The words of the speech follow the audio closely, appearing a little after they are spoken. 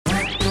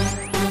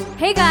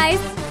Hey guys,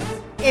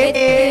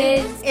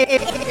 it's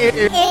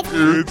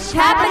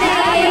happening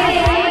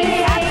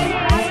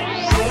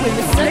with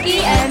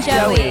Snooki and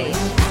Joey.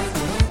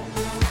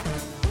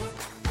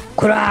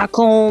 Crack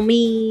on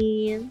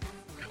me.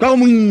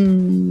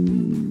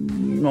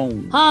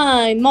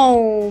 Hi,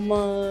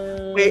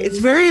 Mama. Wait, it's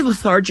very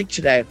lethargic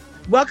today.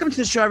 Welcome to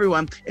the show,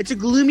 everyone. It's a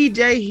gloomy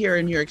day here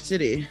in New York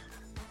City.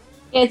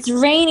 It's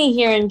rainy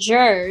here in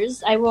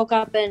Jersey. I woke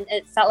up and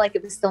it felt like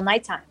it was still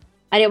nighttime.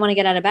 I didn't want to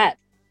get out of bed.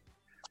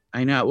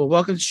 I know. Well,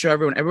 welcome to the show,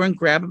 everyone. Everyone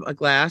grab a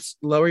glass,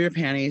 lower your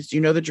panties.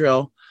 You know the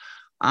drill.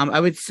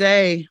 I would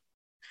say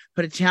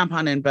put a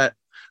tampon in, but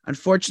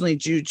unfortunately,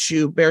 due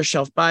to Bear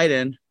Shelf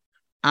Biden,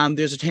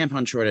 there's a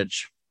tampon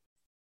shortage.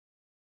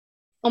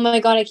 Oh my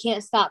God, I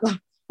can't stop.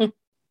 Do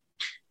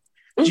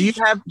you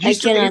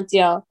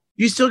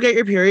still get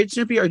your period,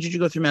 Snoopy, or did you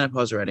go through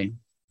menopause already?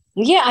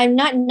 Yeah, I'm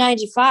not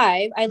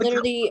 95. I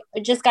literally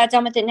just got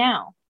done with it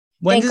now.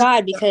 Thank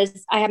God,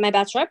 because I have my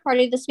bachelorette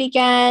party this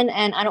weekend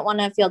and I don't want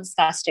to feel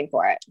disgusting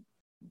for it.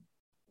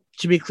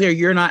 To be clear,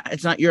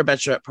 it's not your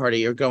bachelorette party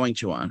you're going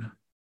to one.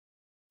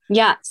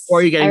 Yes.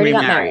 Or you're getting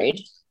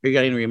remarried. You're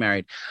getting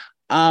remarried.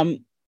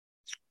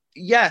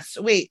 Yes.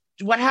 Wait,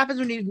 what happens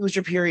when you lose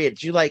your period?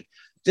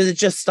 Does it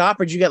just stop,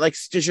 or do you get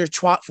does your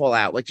twat fall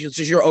out?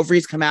 Does your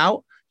ovaries come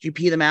out? Do you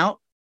pee them out?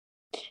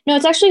 No,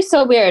 it's actually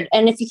so weird.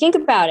 And if you think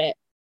about it,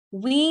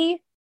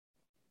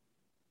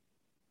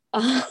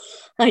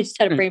 I just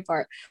had a brain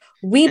fart.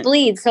 We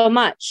bleed so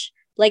much.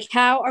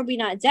 How are we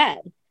not dead?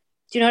 Do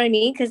you know what I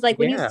mean? Because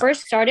when you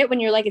first start it, when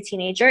you're a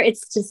teenager,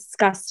 it's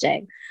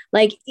disgusting.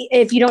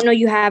 If you don't know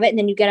you have it and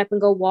then you get up and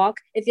go walk,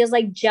 it feels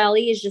like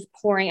jelly is just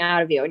pouring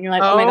out of you. And you're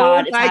like, oh my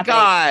God, it's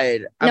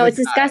happening. God. No, it's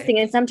disgusting.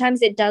 And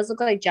sometimes it does look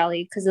like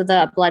jelly because of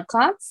the blood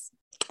clots.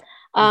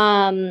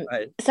 So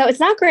it's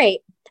not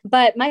great.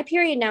 But my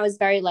period now is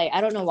very light.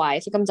 I don't know why. I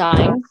think I'm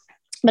dying.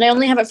 But I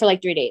only have it for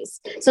 3 days.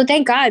 So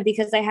thank God,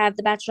 because I have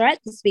the bachelorette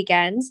this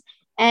weekend.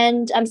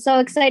 And I'm so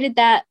excited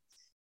that,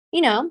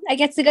 I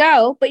get to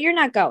go, but you're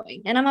not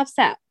going. And I'm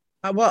upset.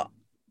 Well,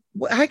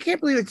 I can't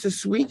believe it's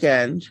this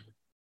weekend.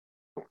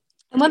 It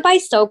went by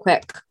so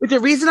quick. But the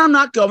reason I'm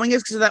not going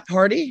is because of that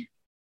party.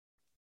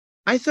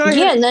 I thought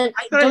and then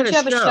don't you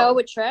have a show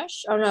with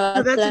Trish? Oh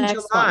no, that's in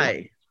July.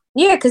 One.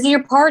 Yeah, because of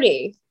your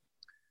party.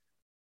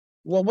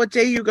 Well, what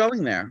day are you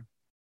going there?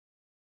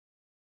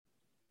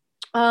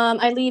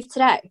 I leave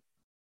today.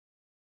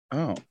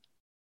 Oh.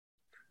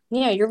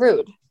 Yeah, you're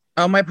rude.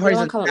 Oh, my party's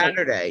on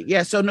Saturday.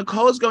 Yeah, so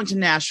Nicole is going to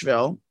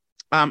Nashville.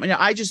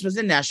 I just was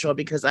in Nashville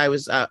because I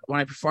was when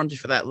I performed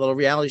for that little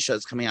reality show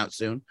that's coming out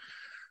soon.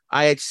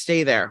 I had to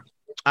stay there.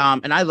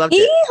 And I loved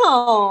it.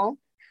 Ew.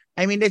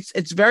 I mean,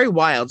 it's very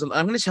wild. I'm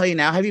going to tell you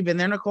now. Have you been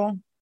there, Nicole?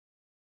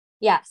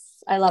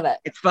 Yes, I love it.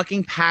 It's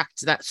fucking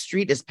packed. That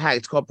street is packed.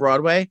 It's called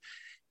Broadway.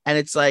 And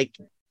it's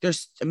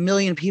there's 1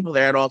 million people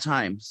there at all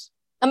times.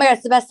 Oh my God,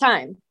 it's the best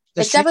time.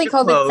 It's definitely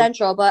COVID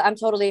central, but I'm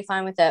totally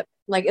fine with it.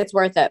 It's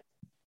worth it.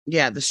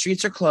 Yeah, the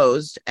streets are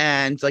closed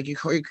and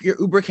your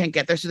Uber can't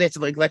get there. So they have to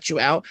let you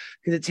out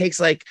because it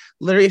takes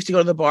literally if you go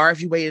to the bar,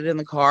 if you waited in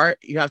the car,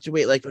 you have to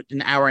wait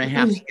an hour and a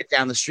half to get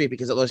down the street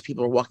because those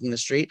people are walking the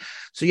street.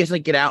 So you have to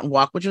get out and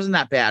walk, which wasn't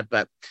that bad.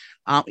 But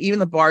even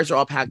the bars are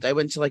all packed. I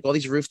went to all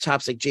these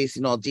rooftops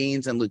Jason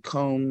Aldean's and Luke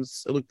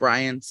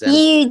Bryant's. And,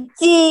 you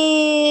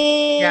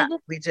did? Yeah,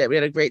 we did. We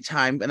had a great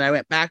time. And I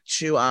went back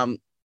to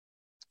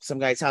some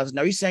guy's house.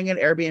 Now, are you staying at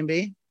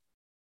Airbnb?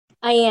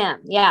 I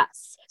am,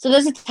 yes. So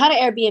there's a ton of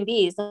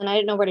Airbnbs and I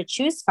didn't know where to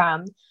choose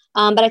from.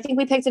 But I think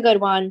we picked a good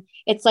one.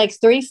 It's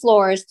 3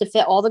 floors to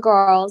fit all the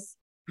girls.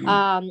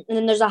 And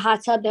then there's a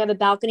hot tub. They have a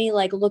balcony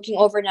looking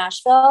over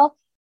Nashville.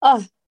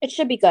 Oh, it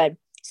should be good.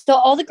 So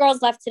all the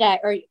girls left today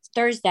or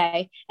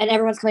Thursday and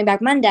everyone's coming back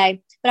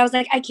Monday. But I was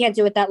I can't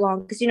do it that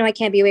long because, I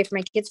can't be away from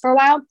my kids for a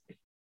while.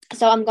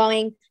 So I'm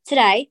going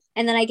today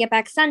and then I get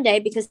back Sunday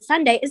because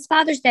Sunday is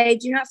Father's Day.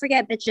 Do not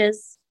forget,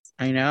 bitches.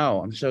 I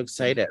know. I'm so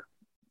excited.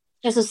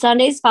 Yeah, so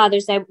Sunday's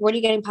Father's Day. What are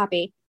you getting,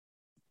 Poppy?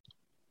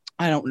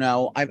 I don't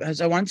know. I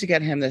wanted to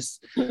get him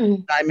this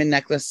diamond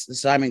necklace,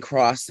 this diamond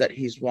cross that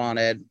he's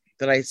wanted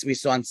that we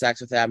saw on Saks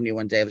Fifth Avenue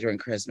one day during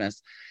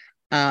Christmas.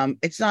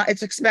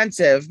 It's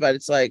expensive, but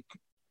it's we're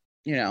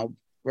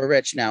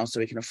rich now, so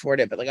we can afford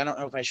it. But I don't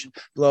know if I should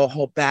blow a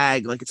whole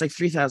bag. It's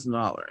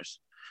 $3,000.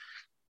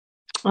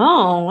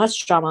 Oh, that's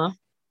drama.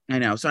 I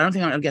know. So I don't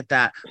think I'm gonna get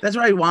that. That's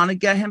what I want to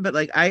get him, but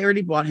I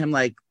already bought him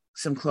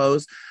some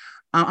clothes.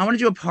 I want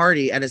to do a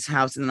party at his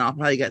house, and then I'll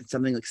probably get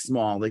something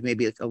small,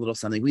 maybe a little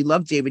something. We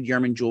love David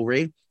Yurman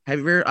jewelry. Have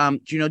you ever?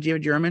 Do you know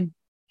David Yurman?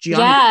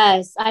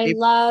 Yes, I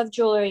love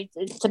jewelry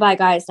to buy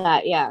guys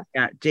that. Yeah.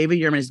 Yeah, David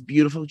Yurman is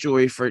beautiful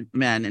jewelry for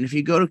men, and if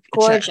you go to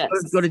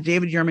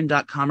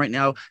davidyurman.com right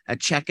now at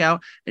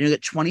checkout, and you'll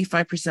get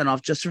 25%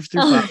 off just for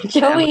 $3.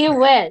 Joey, you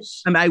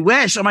wish. I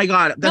wish. Oh my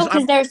God. No,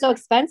 because they're so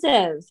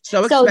expensive.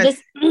 So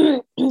expensive.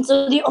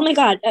 Oh my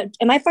God,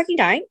 am I fucking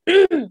dying?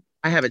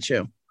 I have it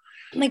too.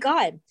 Oh my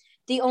God.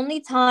 The only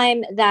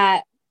time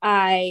that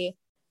I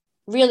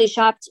really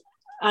shopped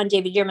on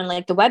David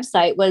Yurman, the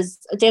website, was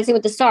Dancing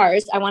with the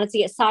Stars. I wanted to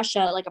get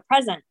Sasha a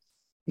present.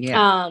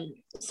 Yeah.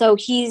 So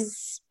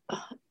he's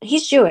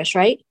Jewish,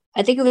 right?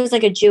 I think it was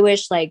like a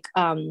Jewish like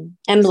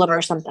emblem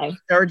or something.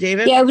 Or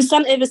David? Yeah, it was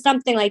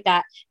something like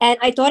that. And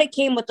I thought it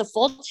came with the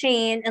full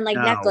chain and like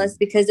necklace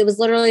because it was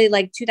literally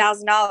like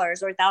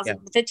 $2,000 or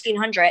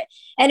 $1,500,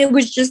 and it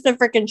was just a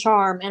freaking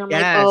charm. And I'm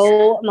like,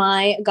 oh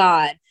my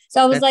God.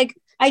 So I was like,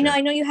 I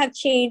know you have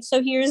change,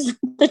 so here's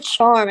the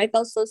charm. I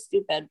felt so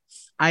stupid.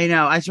 I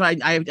know. That's why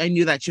I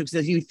knew that too,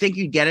 because you think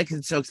you get it because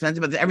it's so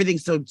expensive, but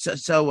everything's so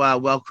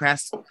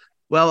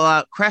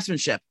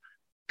craftsmanship.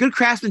 Good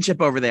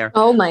craftsmanship over there.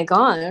 Oh my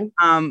God.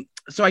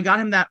 So I got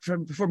him that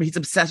from before, but he's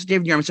obsessed with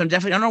David Yurman. So I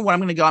don't know what I'm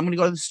going to go. I'm going to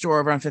go to the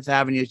store over on Fifth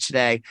Avenue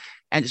today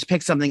and just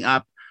pick something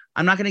up.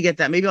 I'm not going to get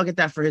that. Maybe I'll get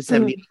that for his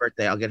 70th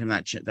birthday. I'll get him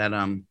that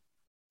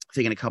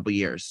thing in a couple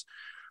years.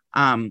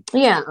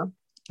 Yeah.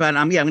 But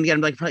I'm going to get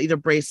him like probably either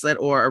bracelet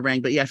or a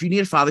ring. But yeah, if you need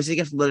a Father's Day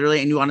gift, literally,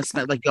 and you want to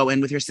spend like go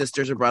in with your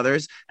sisters or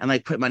brothers and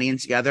like put money in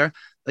together,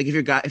 like if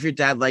your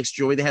dad likes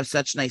jewelry, they have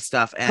such nice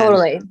stuff. And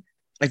totally.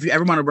 If you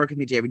ever want to work with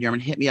me, David Yurman,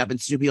 hit me up and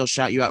Snoopy will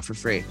shout you out for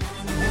free.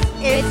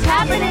 It's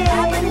happening.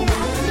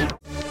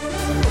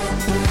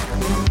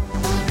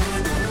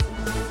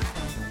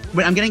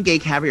 Wait, I'm getting gay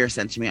caviar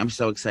sent to me. I'm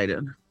so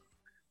excited.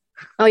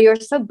 Oh, you're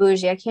so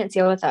bougie. I can't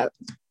deal with that.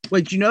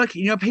 Wait, do you know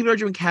people are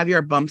doing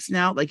caviar bumps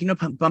now? Like,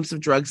 bumps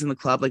of drugs in the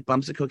club, like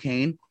bumps of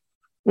cocaine.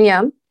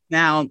 Yeah.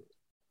 Now,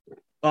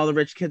 all the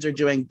rich kids are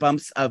doing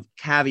bumps of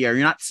caviar.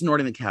 You're not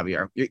snorting the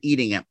caviar. You're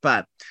eating it.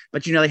 But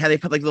you know, like how they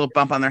put like a little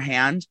bump on their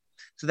hand.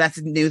 So that's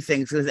a new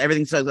thing because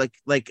everything's so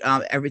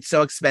it's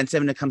so expensive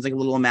and it comes like a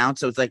little amount.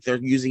 So it's like they're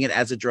using it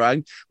as a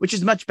drug, which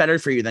is much better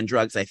for you than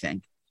drugs, I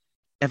think.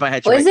 If I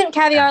had to. Well, isn't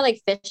caviar like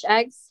fish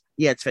eggs?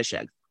 Yeah, it's fish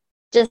eggs.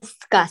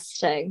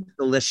 Disgusting.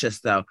 Delicious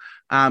though.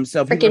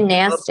 So freaking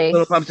nasty.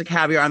 Little bumps of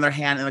caviar on their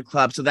hand in the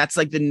club. So that's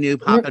like the new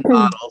poppin'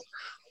 bottles.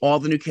 All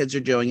the new kids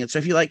are doing it. So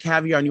if you like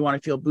caviar and you want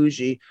to feel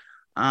bougie,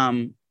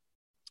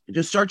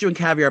 just start doing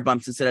caviar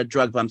bumps instead of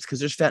drug bumps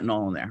because there's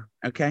fentanyl in there.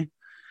 Okay.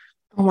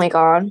 Oh my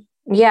God.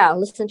 Yeah,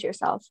 listen to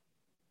yourself.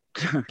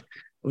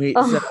 Wait.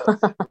 So,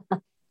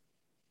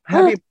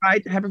 happy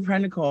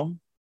Pride, Nicole.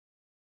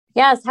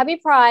 Yes, happy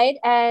Pride,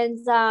 and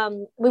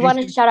we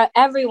want to shout out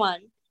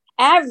everyone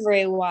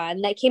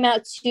that came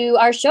out to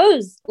our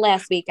shows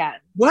last weekend.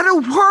 What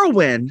a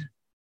whirlwind!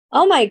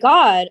 Oh my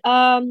God,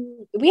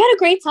 we had a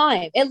great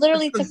time. It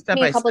literally took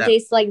me a couple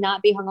days to like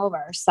not be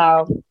hungover.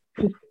 So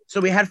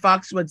we had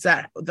Foxwoods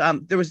that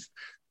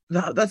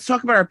let's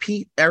talk about our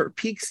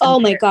peaks. Oh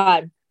my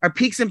God. Our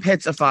peaks and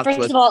pits of Foxwoods.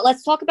 First of all,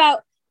 let's talk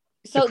about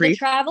the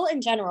travel in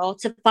general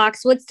to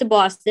Foxwoods to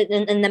Boston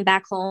and then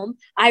back home.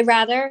 I'd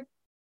rather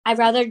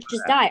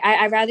just die.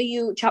 I'd rather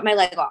you chop my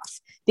leg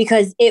off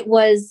because it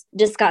was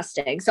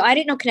disgusting. So I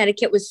didn't know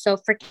Connecticut was so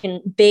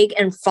freaking big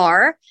and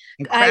far.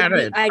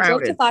 I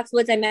drove to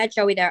Foxwoods. I met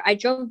Joey there. I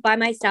drove by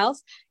myself.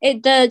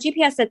 The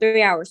GPS said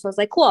 3 hours. So I was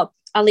like, cool.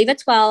 I'll leave at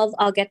 12.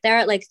 I'll get there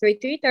at like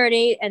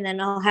 3:30, and then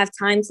I'll have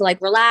time to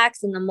like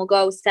relax, and then we'll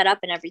go set up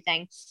and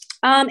everything.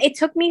 It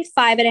took me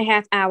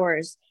 5.5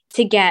 hours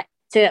to get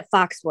to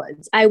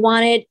Foxwoods. I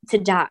wanted to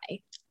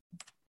die.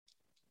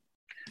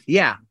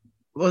 Yeah.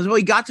 Well,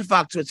 we got to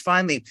Foxwoods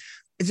finally.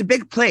 It's a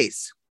big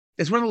place.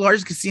 It's one of the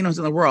largest casinos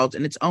in the world,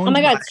 and it's owned. Oh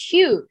my God, it's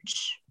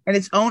huge. And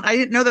it's owned. I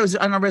didn't know that was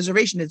on a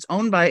reservation. It's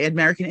owned by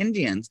American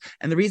Indians.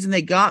 And the reason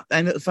they got,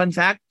 and fun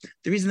fact,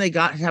 the reason they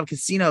got to have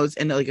casinos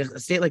in like a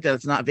state like that,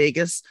 it's not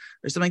Vegas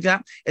or something like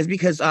that, is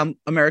because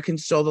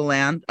Americans stole the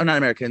land. Or not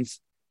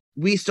Americans.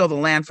 We stole the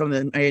land from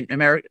the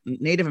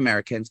Native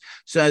Americans.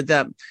 So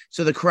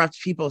the corrupt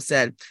people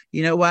said,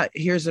 you know what?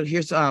 Here's a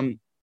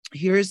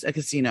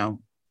casino,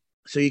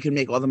 so you can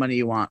make all the money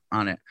you want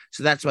on it.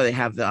 So that's why they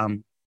have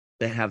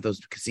those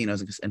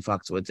casinos in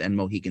Foxwoods and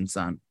Mohegan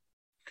Sun.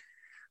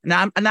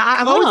 Now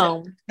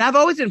I've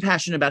always been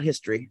passionate about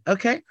history.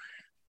 Okay.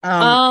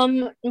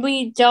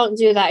 We don't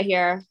do that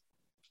here.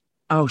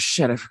 Oh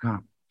shit, I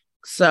forgot.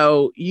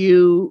 So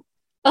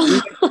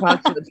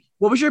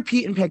what was your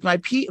Pete and pick? My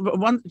Pete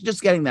one,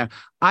 just getting there.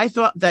 I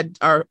thought that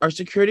our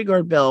security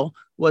guard Bill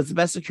was the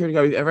best security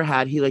guard we've ever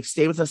had. He like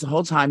stayed with us the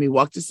whole time. He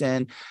walked us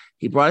in.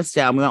 He brought us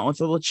down. We went with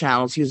the little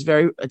channels. He was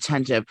very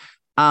attentive.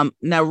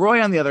 Now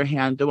Roy, on the other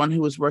hand, the one who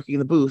was working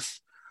the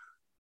booth,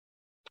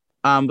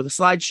 with a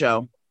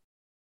slideshow,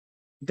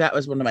 that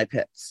was one of my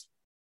pits.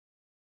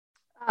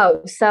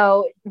 Oh,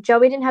 so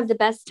Joey didn't have the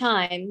best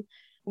time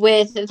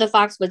with the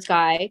Foxwoods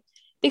guy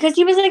because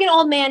he was like an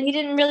old man. He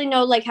didn't really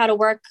know like how to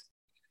work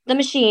the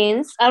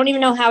machines. I don't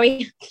even know how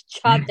he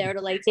got there to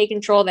like take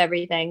control of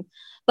everything.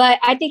 But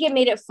I think it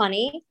made it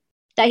funny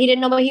that he didn't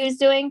know what he was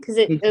doing because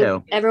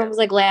everyone was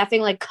like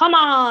laughing, like, come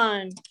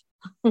on.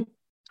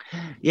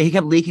 Yeah, he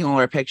kept leaking all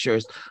our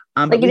pictures.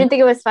 Like, you didn't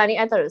think it was funny?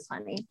 I thought it was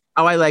funny.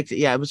 Oh, I liked it.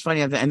 Yeah, it was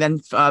funny. And then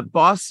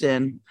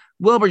Boston,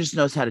 Wilbur just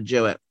knows how to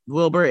do it.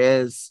 Wilbur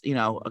is,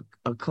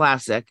 a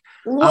classic.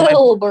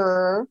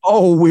 Wilbur.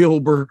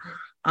 Wilbur.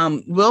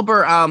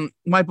 Wilbur,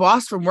 my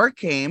boss from work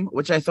came,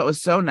 which I thought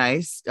was so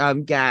nice.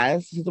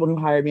 Gaz, he's the one who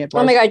hired me at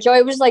Boston. Oh my God,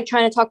 Joey was like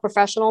trying to talk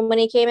professional when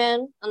he came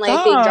in and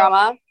like big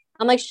drama.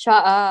 I'm like,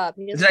 shut up.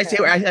 Did I say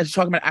I was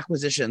talking about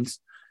acquisitions?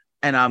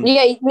 And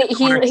yeah, he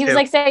was two.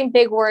 like saying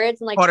big words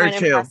and like Quarter trying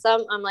to impress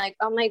them. I'm like,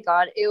 oh my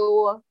God,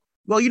 ew.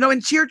 Well,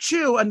 in tier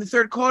 2 and the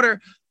third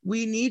quarter,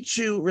 we need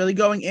to really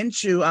going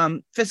into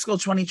fiscal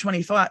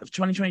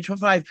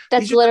 2025.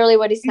 That's literally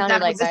what he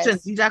sounded like,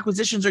 guys. These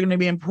acquisitions are going to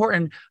be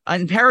important,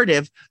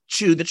 imperative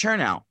to the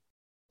turnout.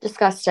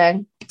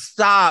 Disgusting.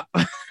 Stop.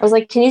 I was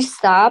like, can you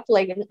stop?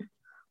 Like,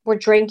 we're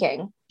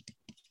drinking.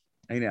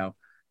 I know.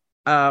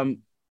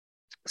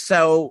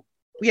 So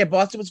yeah,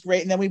 Boston was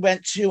great, and then we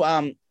went to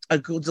a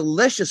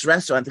delicious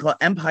restaurant. They call it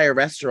Empire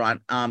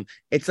Restaurant.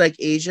 It's like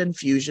Asian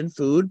fusion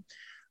food.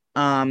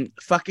 Do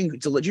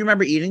you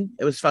remember eating?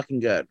 It was fucking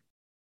good.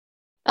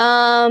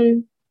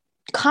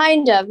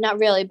 Kind of, not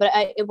really, but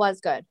it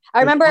was good. I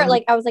remember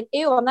I was like,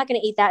 ew, I'm not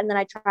gonna eat that, and then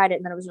I tried it,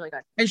 and then it was really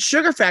good. And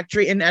Sugar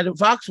Factory at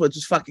Foxwoods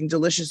was fucking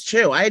delicious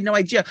too. I had no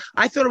idea.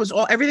 I thought it was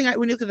all everything.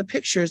 When you look at the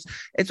pictures,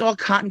 it's all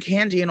cotton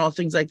candy and all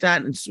things like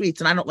that and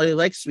sweets. And I don't really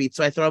like sweets,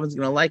 so I thought I was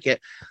gonna like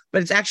it.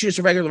 But it's actually just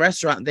a regular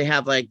restaurant. They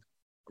have like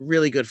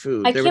really good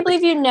food. I can't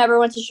believe you never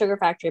went to Sugar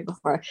Factory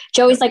before.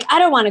 Joey's like, I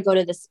don't want to go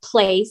to this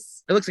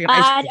place. It looks like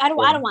I don't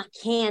want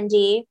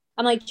candy.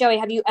 I'm like, Joey,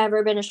 have you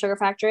ever been to Sugar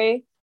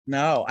Factory?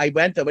 No, I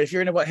went though. But if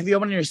you're have you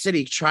ever in your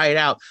city, try it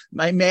out.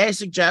 May I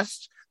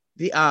suggest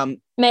the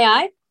May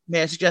I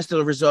suggest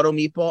the risotto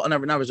meatball? No,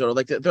 not risotto.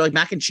 Like they're like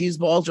mac and cheese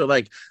balls or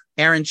like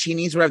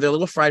arancinis, whatever. They're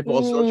little fried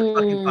balls. Those are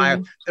fucking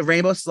fire. The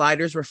rainbow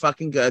sliders were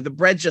fucking good. The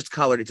bread's just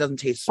colored. It doesn't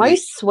taste sweet. Why are you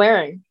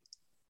swearing?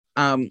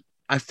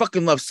 I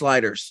fucking love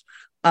sliders.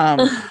 What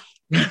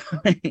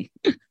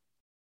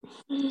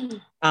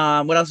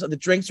else? The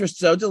drinks were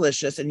so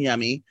delicious and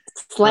yummy.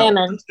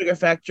 Slamming. Sugar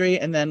Factory,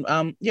 and then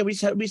we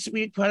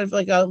kind of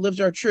like lived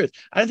our truth.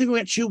 I don't think we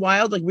went too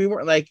wild. Like we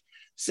weren't like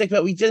sick,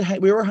 but we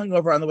were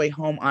hungover on the way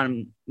home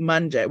on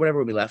Monday,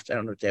 whatever we left. I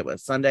don't know what day it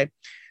was. Sunday.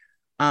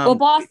 Well,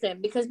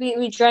 Boston, because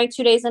we drank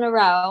 2 days in a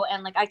row,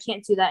 and like I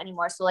can't do that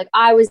anymore. So like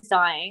I was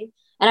dying,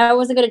 and I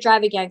wasn't gonna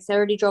drive again because I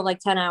already drove like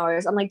 10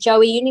 hours. I'm like,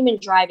 Joey, you didn't even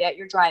drive yet.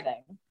 You're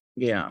driving.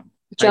 Yeah.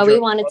 Joey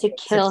wanted to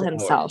kill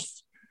himself.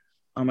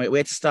 We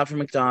had to stop for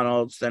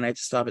McDonald's. Then I had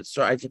to stop at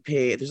store. I had to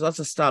pay. There's lots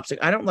of stops.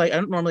 Like I don't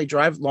normally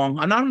drive long.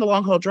 I'm not a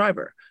long haul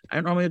driver. I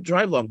don't normally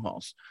drive long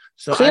hauls.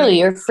 So clearly,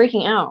 you're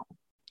freaking out.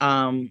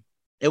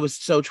 It was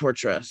so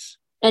torturous.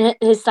 And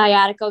his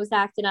sciatica was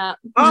acting up.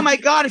 Oh my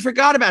God, I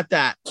forgot about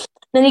that.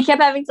 Then he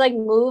kept having to like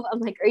move. I'm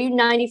like, are you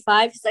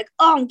 95? He's like,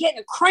 oh, I'm getting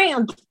a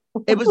cramp.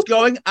 It was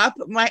going up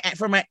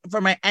from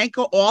my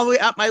ankle all the way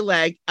up my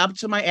leg, up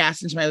to my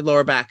ass into my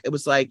lower back. It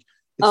was like,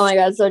 oh my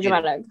God, so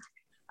dramatic.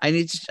 I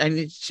need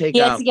to take.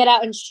 He had to get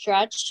out and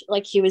stretch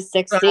like he was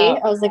 60. I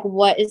was like,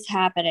 what is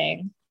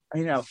happening? I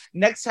know.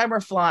 Next time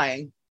we're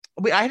flying,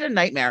 I had a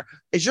nightmare.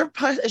 Is your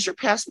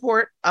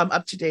passport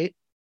up to date?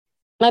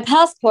 My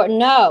passport,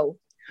 no.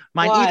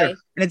 Mine Why? either,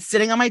 and it's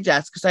sitting on my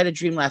desk because I had a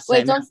dream last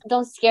night. Wait,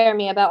 don't scare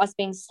me about us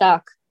being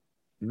stuck.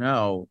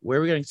 No, where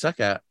are we getting stuck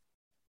at?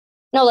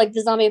 No, like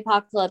the zombie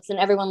apocalypse and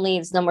everyone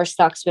leaves, then we're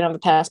stuck, so we don't have a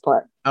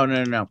passport. Oh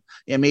no.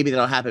 Yeah, maybe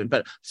that'll happen.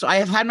 But so I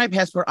have had my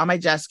passport on my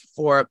desk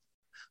for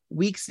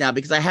weeks now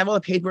because I have all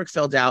the paperwork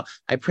filled out.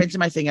 I printed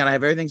my thing out. I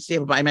have everything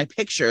stable. But my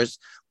pictures,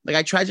 like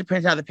I tried to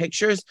print out the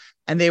pictures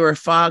and they were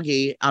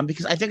foggy.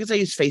 Because I think it's I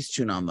use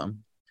Facetune on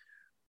them.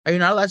 Are you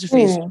not allowed to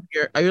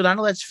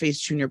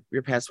Facetune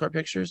your passport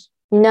pictures?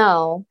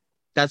 No.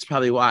 That's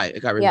probably why it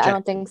got rejected. Yeah, I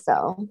don't think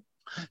so.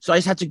 So I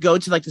just had to go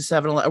to like the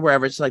 7-Eleven or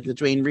wherever it's like the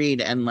Dwayne Reed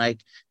and like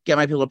get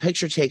my little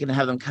picture taken and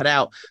have them cut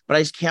out. But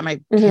I just can't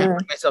bring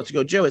myself to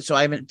go do it. So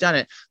I haven't done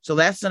it. So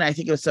last night I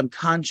think it was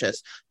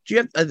subconscious. Do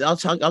you have? I'll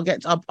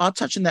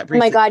touch on that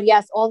briefly. Oh my God,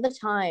 yes, all the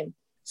time.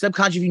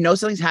 Subconscious. If you know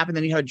something's happened,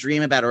 then you have a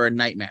dream about it or a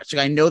nightmare. So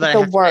I know that the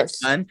I have worst.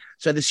 To get done.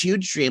 So I had this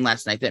huge dream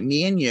last night that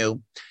me and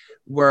you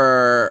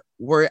were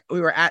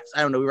at.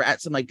 I don't know. We were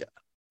at some like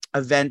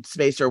event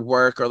space or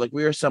work or like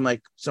we were somewhere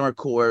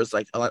cool where it was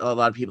like a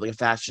lot of people, like a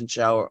fashion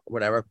show or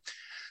whatever.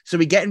 So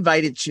we get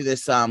invited to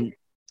this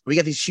we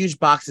get these huge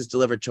boxes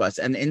delivered to us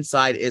and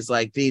inside is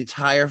like the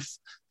entire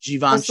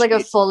Givenchy. It's like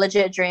a full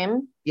legit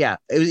dream. Yeah,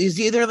 it was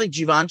either like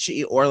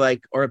Givenchy or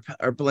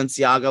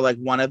Balenciaga, like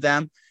one of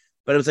them,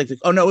 but it was like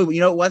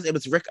it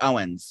was Rick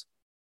Owens,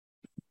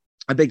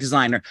 a big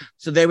designer.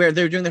 So they were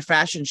doing their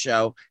fashion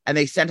show and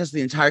they sent us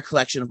the entire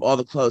collection of all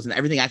the clothes and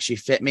everything actually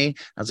fit me.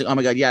 I was like, oh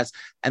my God, yes.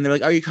 And they're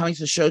like, are you coming to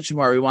the show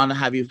tomorrow? We want to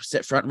have you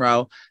sit front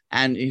row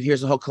and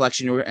here's the whole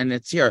collection and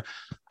it's here.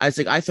 I was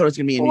like, I thought it was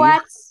gonna be in New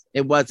York.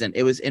 It wasn't.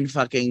 It was in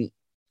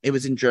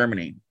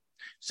Germany.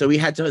 So we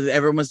had to,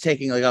 everyone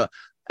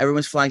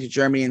was flying to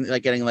Germany and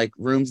like getting like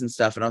rooms and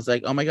stuff. And I was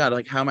like, oh my God,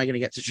 like how am I gonna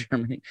get to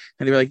Germany?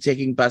 And they were like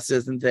taking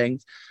buses and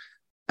things.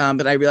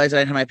 But I realized I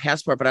didn't have my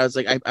passport, but I was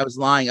like, I was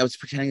lying. I was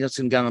pretending I was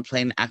going to get on the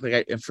plane and act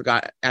like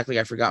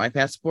I forgot my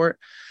passport.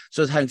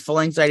 So I was having full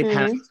anxiety,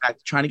 panic attack,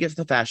 trying to get to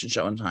the fashion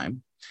show in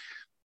time.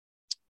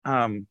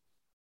 And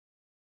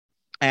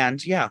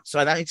yeah, so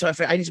I need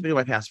to do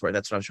my passport.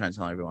 That's what I was trying to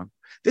tell everyone.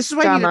 This is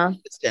why I need an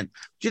assistant.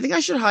 Do you think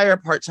I should hire a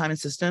part-time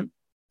assistant?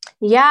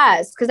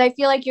 Yes, because I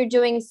feel like you're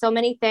doing so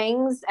many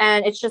things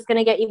and it's just going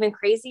to get even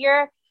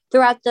crazier.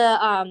 throughout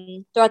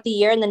the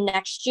year and the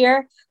next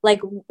year,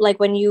 like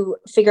when you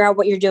figure out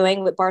what you're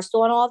doing with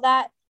Barstool and all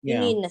that, you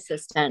need an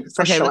assistant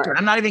for sure. Listen,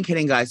 I'm not even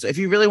kidding, guys. So if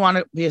you really want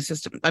to be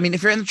assistant, I mean,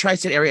 if you're in the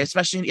tri-state area,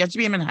 especially you have to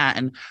be in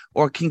Manhattan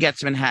or can get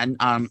to Manhattan.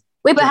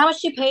 Wait, but how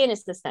much do you pay an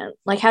assistant?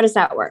 Like, how does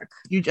that work?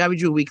 I would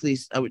do a weekly.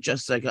 I would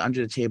just like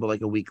under the table,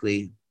 like a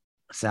weekly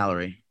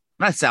salary,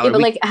 not salary. Yeah,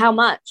 but like how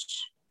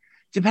much?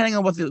 Depending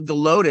on what the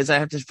load is,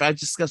 I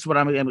discuss what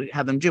I'm going to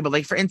have them do. But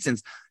like for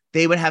instance,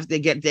 they'd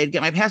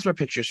get my passport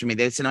pictures for me.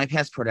 They'd send my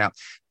passport out.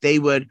 They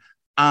would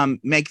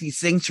make these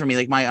things for me,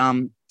 like my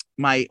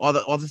all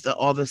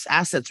the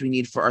assets we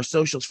need for our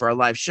socials, for our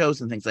live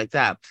shows and things like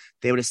that.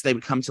 They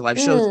would come to live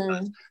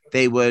shows.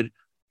 They would,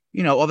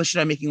 all the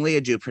shit I'm making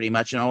Leah do pretty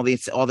much, and all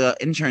the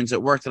interns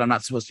at work that I'm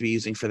not supposed to be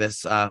using for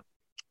this, for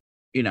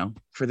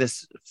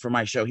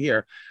my show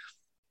here.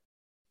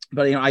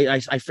 But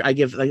I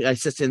give like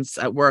assistants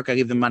at work. I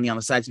give them money on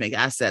the side to make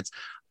assets.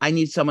 I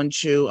need someone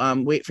to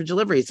wait for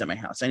deliveries at my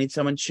house. I need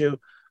someone to.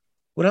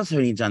 What else have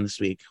I need done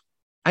this week?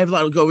 I have a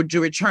lot to go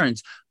do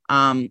returns.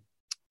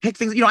 Pick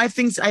things. I have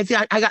things. I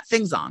got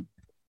things on.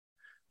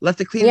 Let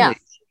the cleaning. Yeah.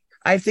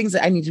 I have things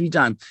that I need to be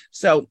done.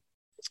 So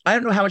I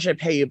don't know how much I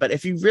pay you, but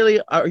if you really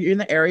are, you're in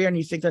the area and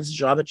you think that's a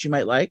job that you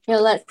might like. Yeah,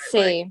 let's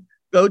see.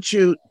 Go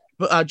to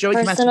Joey.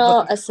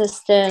 Personal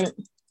assistant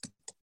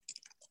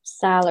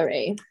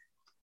salary.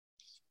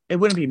 It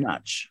wouldn't be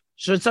much.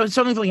 So it's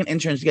something like an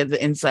intern to get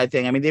the inside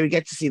thing. I mean, they would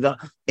get to see the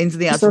into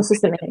the outside,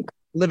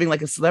 living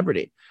like a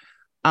celebrity.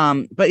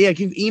 But yeah, you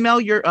can email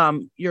your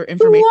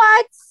information.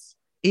 What?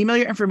 Email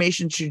your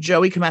information to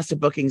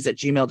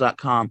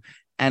joeycomestabookings@gmail.com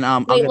and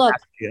I'll get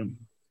back to you.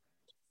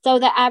 So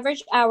the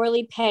average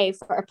hourly pay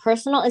for a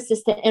personal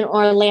assistant in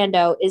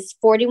Orlando is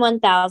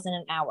 $41,000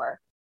 an hour.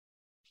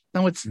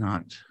 No, it's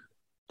not.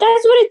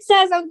 That's what it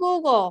says on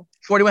Google.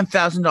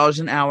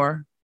 $41,000 an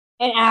hour.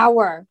 An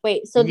hour.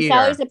 Wait, so the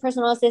salaries of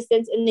personal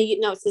assistants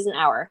it says an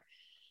hour.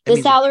 The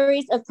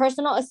salaries of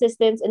personal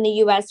assistants in the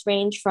U.S.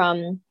 range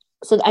from,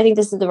 so I think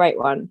this is the right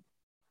one,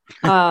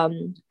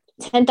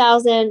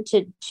 $10,000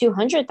 to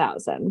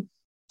 $200,000,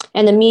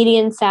 and the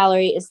median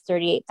salary is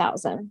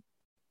 $38,000.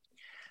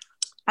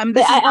 I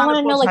want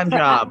to know like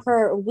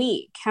per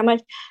week, how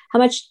much,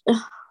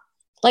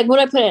 like what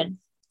do I put in?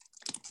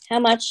 How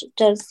much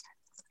does?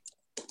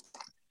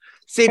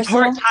 Say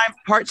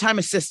part-time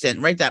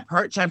assistant, right? That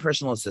part-time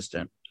personal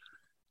assistant.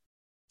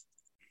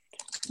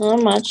 How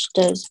much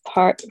does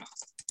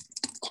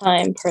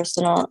part-time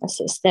personal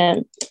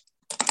assistant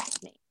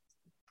make?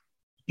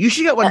 You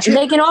should get one too.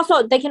 They can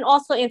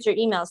also answer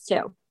emails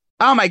too.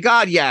 Oh my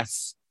God,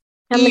 yes.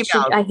 How much?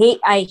 I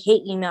hate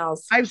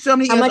emails. I have so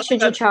many. How much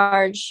should you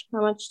charge?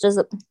 How much does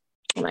it?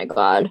 Oh my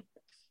God,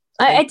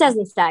 it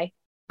doesn't say.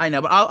 I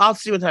know, but I'll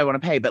see what I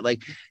want to pay. But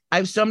like, I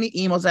have so many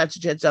emails I have to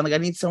get done. Like, I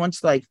need someone to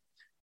like.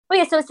 Oh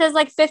yeah, so it says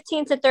like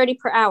 15 to 30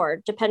 per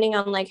hour, depending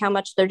on like how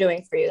much they're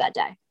doing for you that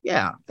day.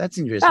 Yeah, that's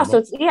interesting. Oh, so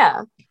it's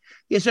Yeah,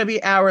 so it'd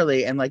be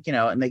hourly, and like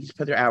and they just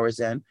put their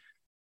hours in,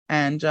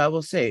 and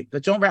we'll see.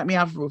 But don't rat me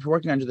out for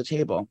working under the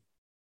table,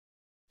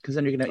 because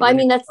then you're gonna. Well, I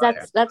mean, that's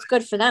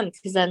good for them,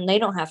 because then they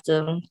don't have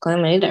to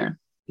claim it either.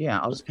 Yeah,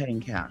 I'll just pay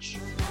in cash.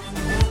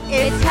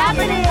 It's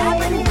happening.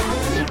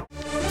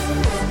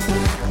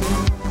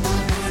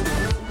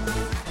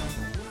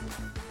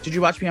 Did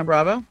you watch me on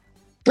Bravo?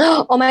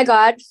 Oh my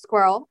God,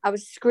 squirrel! I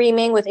was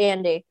screaming with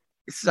Andy.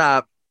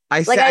 Stop!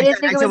 I didn't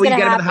think it was going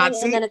to happen,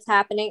 and then it's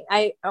happening.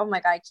 Oh my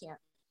God, I can't.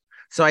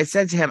 So I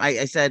said to him,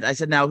 I said,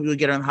 now we would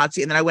get on the hot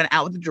seat, and then I went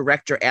out with the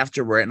director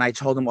afterward, and I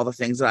told him all the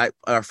things that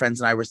our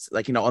friends and I were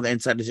like, all the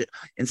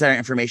insider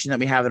information that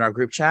we have in our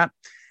group chat,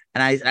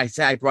 and I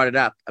said I brought it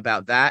up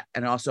about that,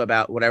 and also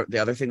about whatever the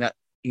other thing that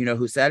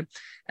who said,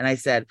 and I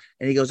said,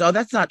 and he goes, oh,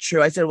 that's not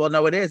true. I said, well,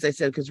 no, it is. I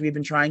said, because we've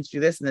been trying to do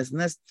this and this and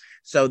this.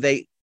 So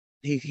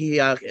he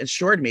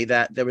assured me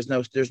that there's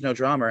no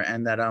drama,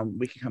 and that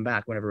we can come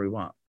back whenever we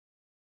want.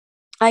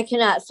 I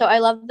cannot. So I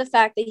love the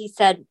fact that he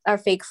said our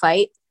fake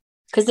fight,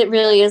 because it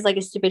really is like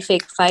a stupid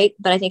fake fight,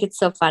 but I think it's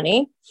so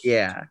funny.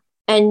 Yeah.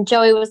 And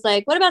Joey was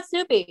like, what about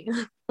Snoopy?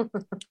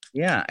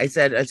 Yeah. I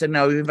said,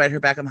 no, we invite her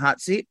back on the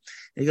hot seat.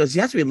 And he goes,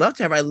 yes, we'd love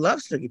to have her. I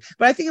love Snoopy.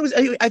 But I think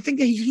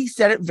that he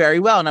said it very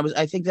well. And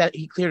I think that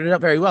he cleared it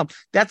up very well.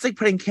 That's like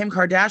putting Kim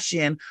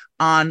Kardashian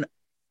on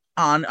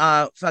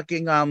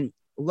fucking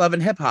Love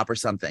and Hip Hop or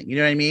something. You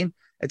know what I mean?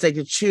 It's like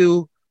the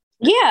two.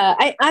 Yeah,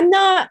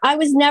 I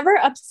was never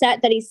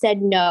upset that he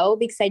said no,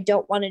 because I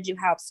don't want to do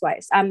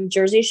Housewives. I'm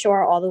Jersey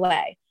Shore all the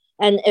way.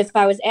 And if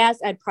I was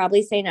asked, I'd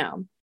probably say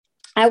no.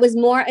 I was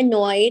more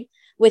annoyed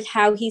with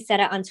how he said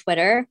it on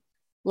Twitter.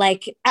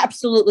 Like,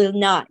 absolutely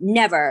not.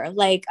 Never.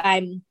 Like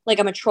I'm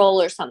a troll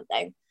or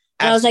something.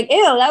 And I was like,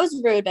 ew, that was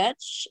rude,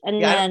 bitch.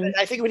 And then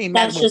I think what he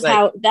meant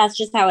that's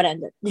just how it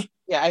ended.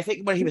 Yeah, I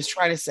think what he was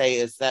trying to say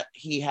is that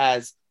he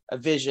has a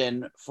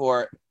vision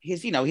for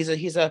he's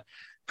a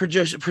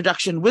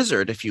production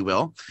wizard, if you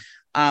will.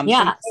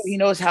 Yeah, so he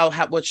knows how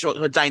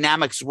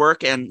dynamics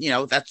work, and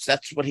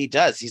that's what he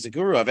does. He's a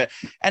guru of it,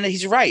 and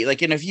he's right.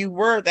 Like, and if you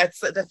were,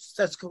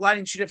 that's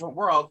colliding two different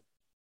worlds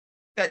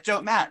that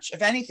don't match.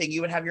 If anything,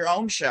 you would have your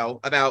own show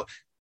about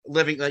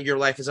living like your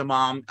life as a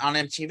mom on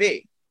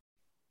MTV.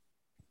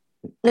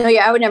 No,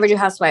 yeah, I would never do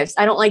Housewives.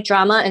 I don't like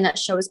drama, and that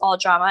show is all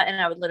drama,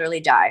 and I would literally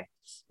die.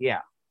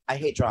 Yeah, I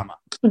hate drama.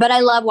 But I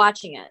love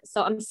watching it.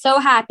 So I'm so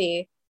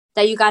happy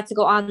that you got to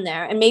go on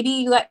there. And maybe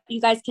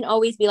you guys can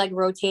always be like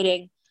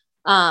rotating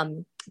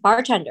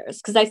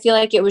bartenders, because I feel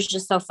like it was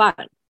just so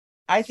fun.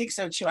 I think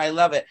so too. I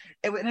love it.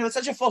 And it was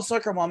such a full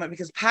circle moment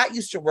because Pat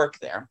used to work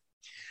there.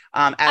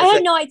 I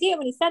had no idea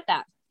when he said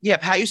that. Yeah,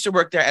 Pat used to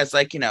work there as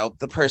like,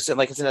 the person,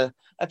 like as a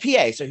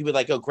PA. So he would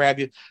like go grab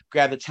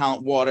the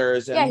talent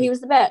waters. And, yeah, he was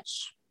the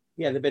bitch.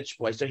 Yeah, the bitch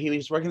boy. So he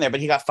was working there,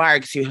 but he got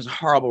fired because he was a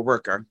horrible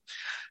worker.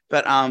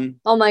 But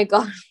oh my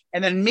God.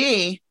 And then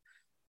me,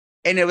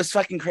 and it was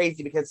fucking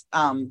crazy because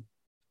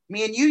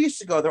me and you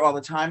used to go there all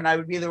the time, and I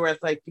would be there with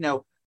like,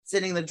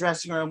 sitting in the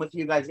dressing room with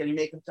you guys getting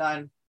makeup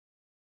done,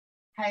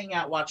 hanging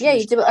out, watching. Yeah,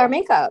 you did our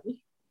makeup.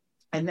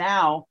 And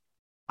now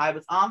I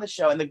was on the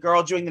show, and the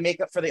girl doing the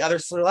makeup for the other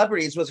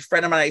celebrities was a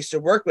friend of mine I used to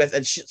work with.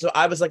 And so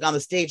I was like on the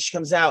stage, she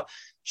comes out,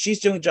 she's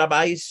doing a job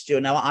I used to do.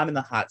 And now I'm in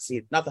the hot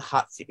seat, not the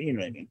hot seat, but you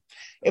know what I mean?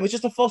 It was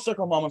just a full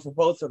circle moment for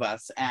both of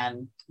us.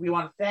 And we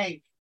want to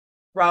thank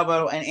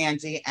Bravo and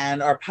Andy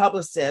and our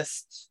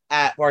publicist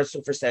at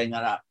Barstool for setting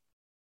that up.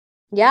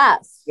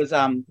 Yes. It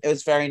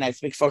was very nice.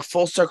 For a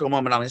full circle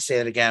moment, I'm going to say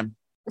that again.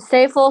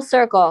 Say full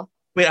circle.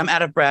 Wait, I'm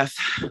out of breath.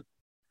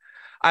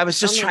 I was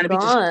just trying to be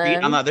discreet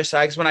on the other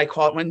side,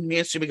 because when me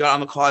and Subi got on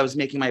the call, I was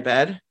making my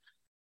bed.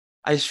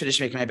 I just finished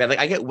making my bed. Like,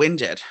 I get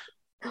winded.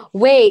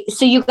 Wait,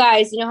 so you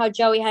guys, you know how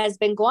Joey has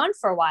been gone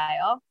for a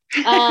while.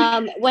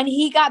 When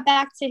he got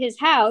back to his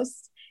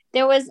house,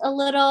 there was a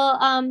little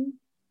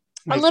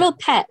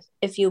pet,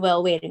 if you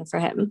will, waiting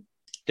for him.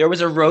 There was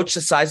a roach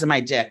the size of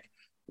my dick,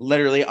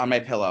 literally on my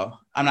pillow.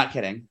 I'm not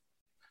kidding.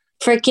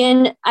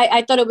 Freaking,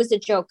 I thought it was a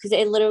joke because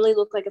it literally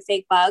looked like a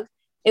fake bug.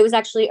 It was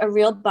actually a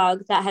real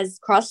bug that has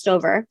crossed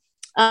over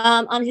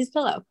on his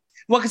pillow.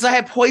 Well, because I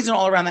had poison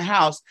all around the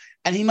house,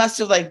 and he must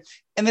have, like,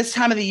 in this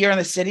time of the year in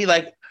the city,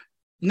 like,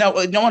 no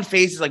one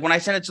phases. Like, when I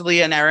sent it to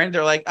Leah and Aaron,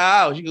 they're like,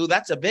 oh,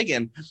 that's a big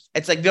one.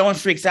 It's like no one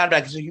freaks out about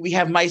it because we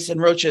have mice and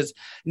roaches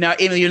now,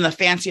 even in the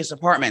fanciest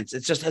apartments.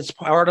 It's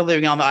part of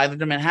living on the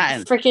island of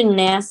Manhattan. It's freaking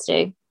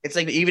nasty. It's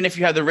like, even if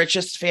you have the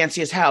richest,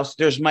 fanciest house,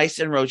 there's mice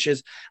and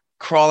roaches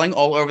crawling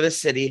all over the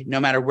city, no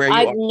matter where you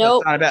are.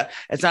 Nope.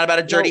 It's not about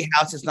a dirty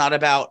house. It's not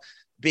about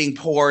being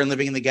poor and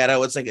living in the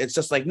ghetto. It's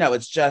just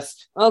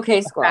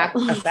okay,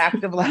 squirrel. A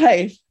fact of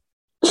life.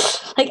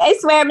 Like, I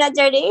swear I'm not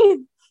dirty.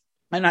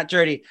 I'm not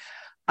dirty.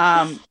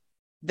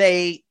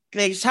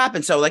 They just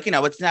happen. So, like,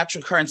 it's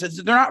natural occurrences.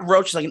 They're not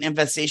roaches like an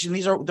infestation.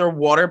 They're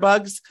water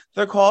bugs.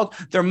 They're called.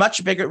 They're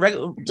much bigger.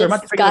 They're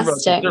much bigger than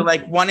roaches. They're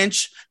like 1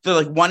 inch. They're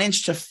like 1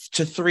 inch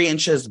to 3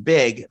 inches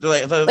big.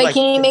 Wait,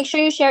 can you make sure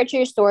you share it to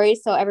your story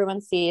so everyone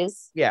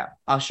sees? Yeah,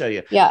 I'll show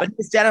you. Yeah, but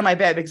it's dead on my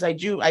bed because I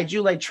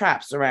do like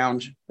traps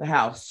around the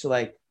house so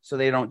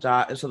they don't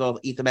die. So they'll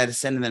eat the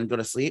medicine and then go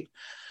to sleep.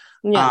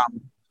 Yeah.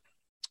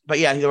 But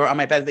yeah, they were on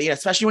my bed. But yeah,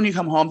 especially when you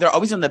come home, they're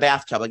always in the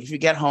bathtub. Like, if you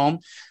get home,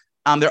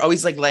 they're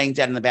always like laying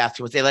dead in the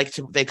bathtub.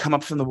 They come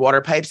up from the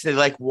water pipes. They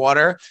like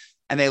water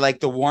and they like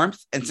the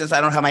warmth. And since I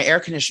don't have my air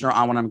conditioner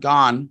on when I'm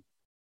gone,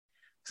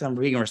 because I'm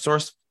being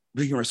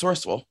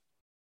resourceful.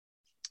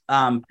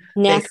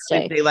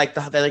 Nasty. They like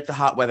the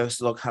hot weather,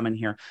 so they'll come in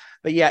here.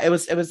 But yeah, it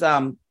was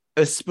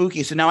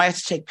spooky. So now I have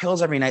to take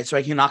pills every night so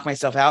I can knock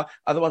myself out.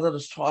 Otherwise, I'll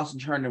just toss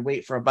and turn and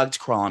wait for a bug to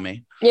crawl on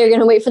me. You're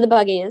gonna wait for the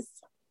buggies.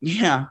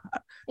 Yeah.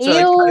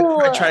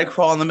 So I try to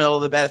crawl in the middle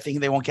of the bed,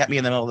 thinking they won't get me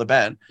in the middle of the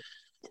bed.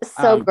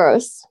 So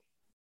gross.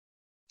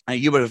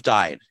 You would have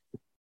died.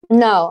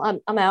 No,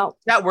 I'm out.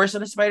 Is that worse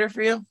than a spider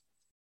for you?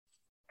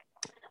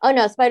 Oh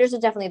no, spiders are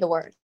definitely the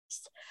worst.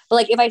 But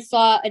like, if I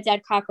saw a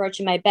dead cockroach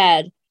in my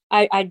bed,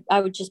 I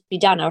would just be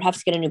done. I would have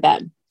to get a new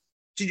bed.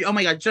 Oh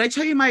my God, did I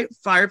tell you my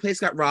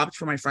fireplace got robbed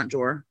from my front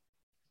door?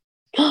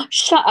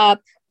 Shut up.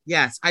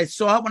 Yes, I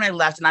saw it when I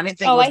left, and I didn't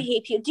think. I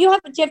hate people. Do you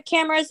have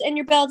cameras in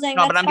your building?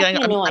 No, but I'm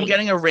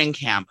getting a ring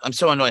cam. I'm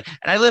so annoyed,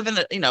 and I live in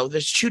the.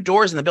 There's 2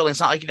 doors in the building.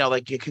 It's not like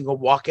like you can go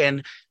walk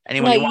in.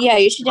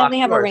 You should definitely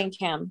have a ring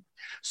cam.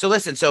 So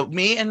listen,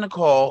 me and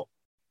Nicole,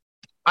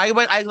 I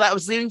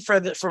was leaving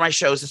for my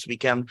shows this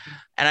weekend,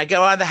 and I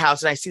go out of the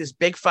house and I see this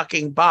big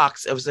fucking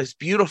box. It was this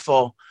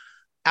beautiful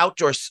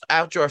outdoor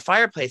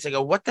fireplace. I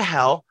go, what the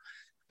hell?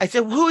 I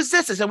said, who is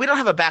this? I said, we don't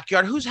have a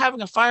backyard. Who's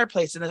having a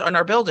fireplace in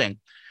our building?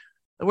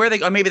 Where are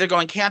they? Or maybe they're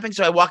going camping.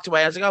 So I walked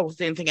away. I was like, oh, well,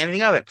 didn't think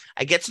anything of it.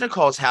 I get to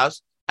Nicole's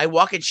house. I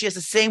walk in. She has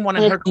the same one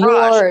in her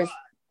garage. Yours.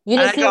 You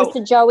didn't see it was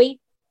to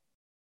Joey?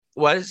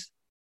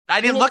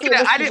 I didn't look at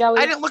it. I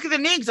didn't look at the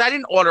names. I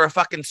didn't order a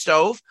fucking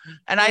stove.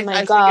 And oh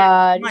my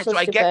God. So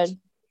I get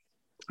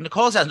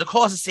Nicole's house.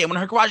 Nicole has the same one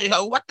in her garage. I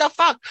go, what the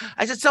fuck?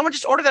 I said, someone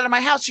just ordered that in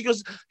my house. She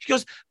goes,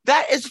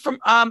 that is from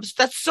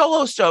that's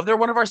Solo Stove. They're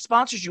one of our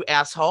sponsors, you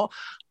asshole.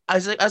 I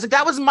was like,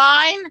 that was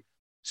mine.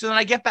 So then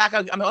I get back.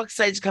 I'm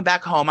excited to come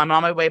back home. I'm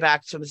on my way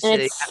back to the city.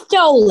 And it's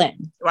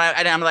stolen.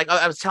 And I'm like,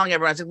 I was telling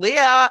everyone, I was like,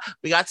 Leah,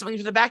 we got something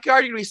from the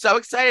backyard. You're going to be so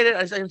excited.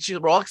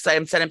 We're all excited.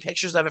 I'm sending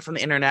pictures of it from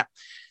the internet.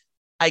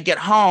 I get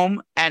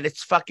home and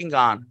it's fucking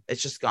gone.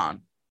 It's just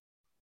gone.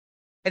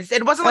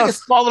 It wasn't like a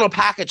small little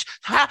package.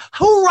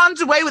 Who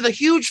runs away with a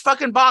huge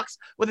fucking box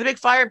with a big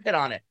fire pit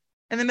on it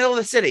in the middle of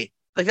the city?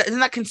 Like, isn't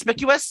that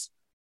conspicuous?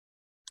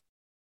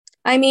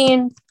 I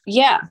mean,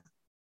 yeah.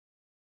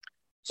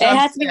 So it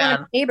has to be one of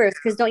the neighbors,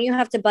 because don't you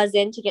have to buzz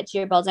in to get to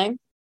your building?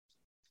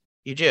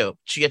 You do.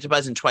 You get to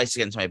buzz in twice to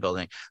get into my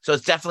building. So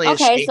it's definitely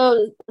okay.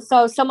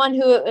 So someone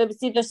who,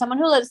 it's either someone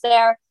who lives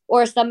there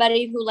or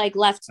somebody who like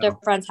left their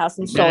friend's house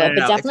and stole it.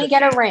 But definitely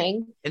get a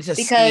ring,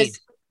 because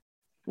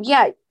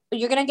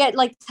you're gonna get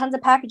like tons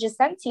of packages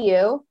sent to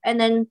you, and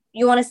then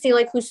you want to see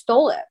like who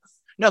stole it.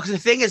 No, because the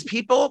thing is,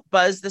 people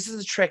buzz. This is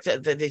a trick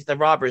that the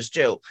robbers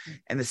do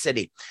in the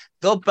city.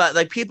 They'll buzz,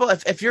 like, people.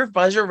 If your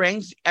buzzer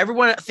rings,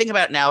 everyone think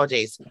about it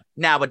nowadays.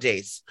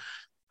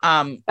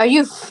 Are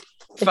you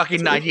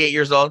fucking 98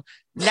 years old?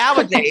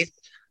 Nowadays,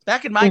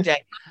 back in my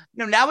day,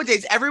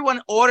 nowadays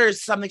everyone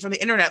orders something from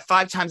the internet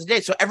 5 times a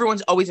day, so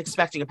everyone's always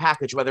expecting a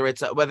package, whether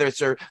it's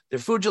their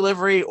food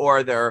delivery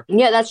or their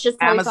that's just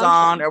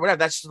Amazon or whatever.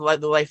 That's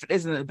just the life it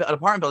is in an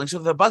apartment building. So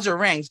if the buzzer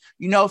rings,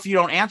 if you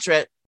don't answer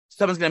it,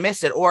 someone's gonna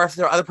miss it, or if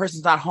the other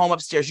person's not home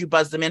upstairs, you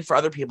buzz them in for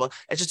other people.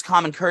 It's just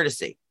common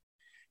courtesy.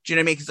 Do you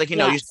know what I mean?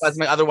 Because you buzz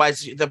them,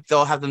 otherwise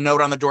they'll have the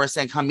note on the door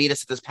saying, "Come meet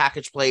us at this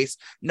package place."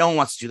 No one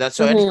wants to do that.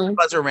 So anytime the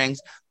buzzer rings,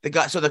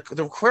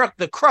 the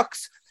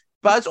crooks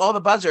buzz all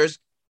the buzzers,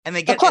 and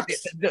they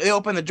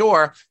open the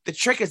door. The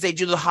trick is they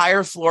do the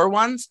higher floor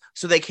ones,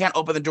 so they can't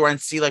open the door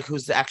and see like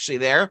who's actually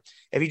there.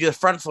 If you do the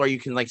front floor, you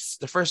can, like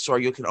the first floor,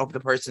 you can open,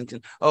 the person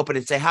can open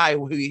and say, "Hi,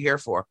 who are you here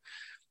for?"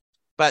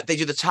 But they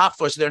do the top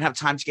floor, so they don't have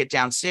time to get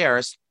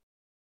downstairs.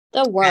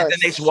 The worst. And then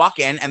they just walk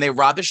in and they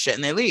rob the shit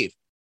and they leave.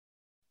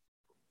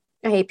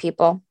 I hate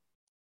people.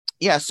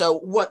 Yeah.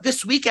 So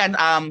this weekend,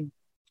 I'm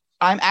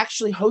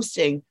actually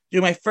doing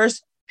my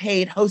first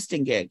paid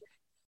hosting gig.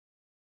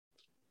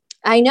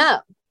 I know.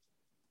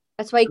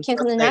 That's why you can't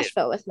come to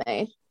Nashville with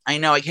me. I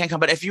know I can't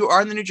come, but if you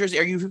are in the New Jersey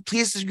area,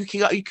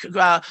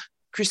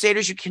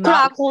 Crusaders, you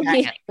cannot.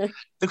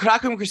 The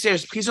Krakow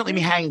Crusaders, please don't leave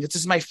me hanging. This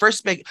is my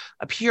first big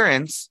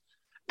appearance.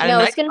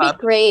 It's going to be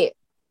great.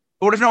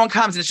 But what if no one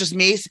comes and it's just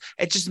me?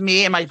 It's just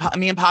me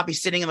and Poppy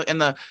sitting in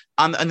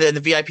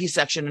the VIP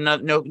section, and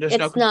there's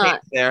no Crusaders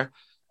there.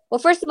 Well,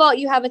 first of all,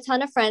 you have a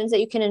ton of friends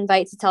that you can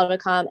invite to tell to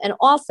come, and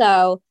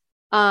also,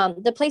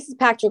 the place is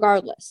packed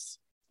regardless.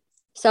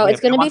 So it's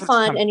going to be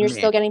fun, and you're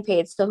still getting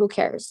paid. So who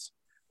cares?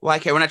 Well,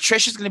 okay. When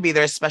Trish is going to be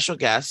there, a special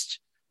guest,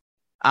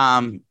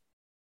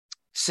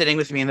 sitting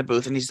with me in the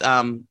booth, and he's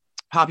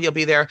Poppy will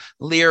be there.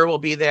 Lear will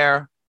be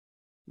there.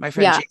 My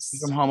friend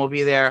Jason from home will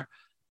be there.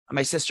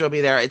 My sister will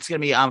be there. It's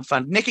going to be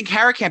fun. Nick and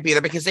Kara can't be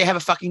there because they have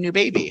a fucking new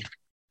baby.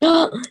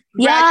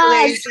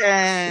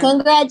 Congratulations.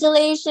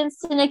 Congratulations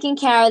to Nick and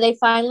Kara. They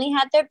finally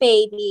had their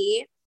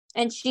baby,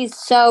 and she's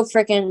so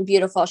freaking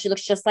beautiful. She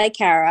looks just like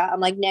Kara. I'm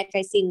like, Nick,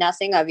 I see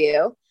nothing of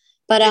you,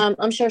 but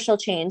I'm sure she'll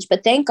change,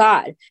 but thank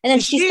God. And then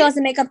she still has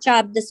a makeup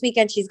job this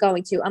weekend she's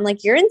going to. I'm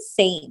like, you're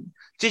insane.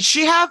 Did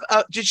she have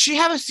a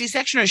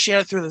C-section, or she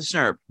had it through the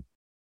snurb?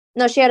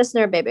 No, she had a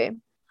snurb baby.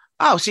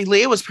 Oh, see,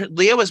 Leah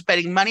was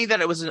betting money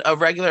that it was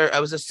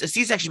a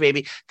C-section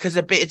baby because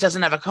it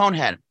doesn't have a cone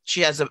head.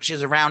 She has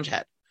a round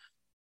head.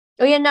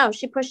 Oh yeah, no,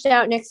 she pushed it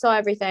out. Nick saw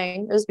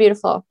everything. It was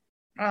beautiful.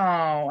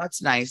 Oh,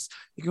 that's nice.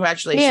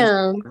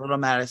 Congratulations, little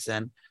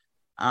Madison.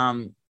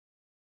 So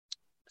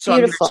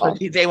beautiful.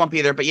 They won't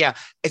be there, but yeah,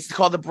 it's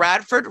called the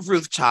Bradford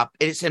Rooftop.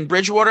 It's in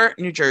Bridgewater,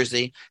 New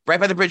Jersey, right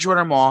by the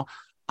Bridgewater Mall.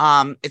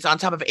 It's on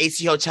top of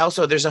AC Hotel.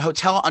 So there's a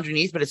hotel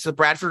underneath, but it's the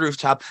Bradford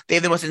Rooftop. They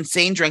have the most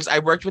insane drinks. I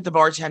worked with the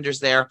bartenders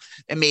there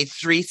and made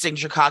 3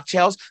 signature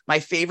cocktails.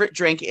 My favorite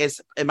drink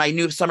my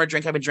new summer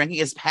drink I've been drinking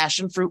is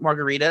passion fruit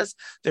margaritas.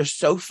 They're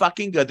so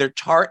fucking good. They're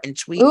tart and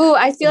sweet. Ooh,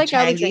 I feel like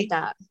I would drink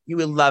that. You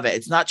would love it.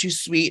 It's not too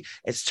sweet.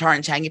 It's tart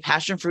and tangy.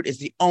 Passion fruit is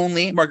the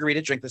only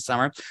margarita drink this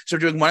summer. So we're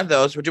doing one of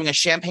those. We're doing a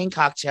champagne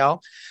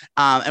cocktail,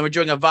 and we're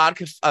doing a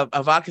vodka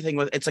thing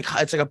with it's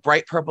like a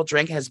bright purple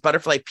drink. It has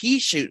butterfly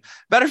pea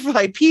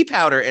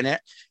powder in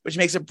it, which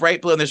makes it bright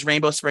blue, and there's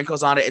rainbow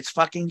sprinkles on it. It's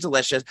fucking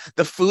delicious.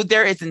 The food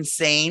there is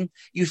insane.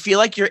 You feel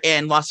like you're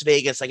in Las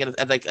Vegas, like at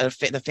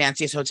the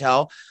fanciest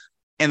hotel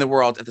in the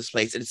world at this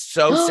place. It's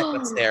so sick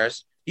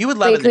upstairs. You would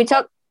love it.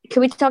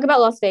 Can we talk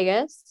about Las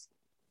Vegas?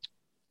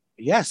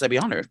 Yes, I'd be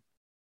honored.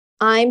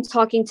 I'm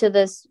talking to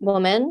this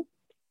woman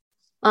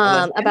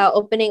about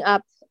opening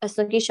up a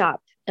slinky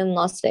shop in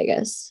Las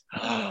Vegas.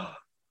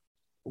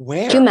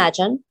 Where? Can you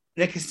imagine?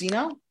 In a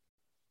casino?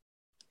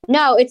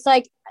 No, it's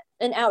like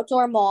an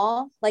outdoor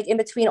mall, like in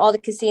between all the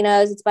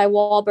casinos. It's by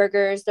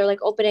Wahlburgers. They're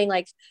like opening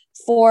like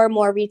 4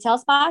 more retail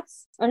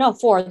spots. Or no,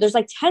 4. There's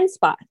like 10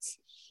 spots.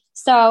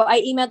 So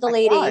I emailed the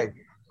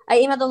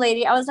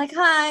lady. I was like,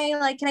 hi,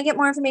 like, can I get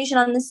more information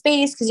on this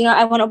space? Because,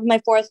 I want to open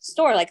my 4th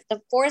store. Like,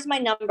 the 4 is my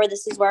number.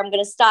 This is where I'm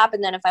going to stop.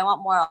 And then if I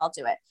want more, I'll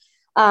do it.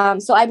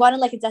 So I wanted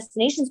like a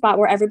destination spot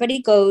where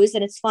everybody goes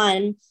and it's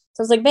fun.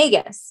 So I was like,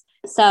 Vegas.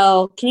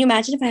 So can you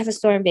imagine if I have a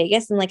store in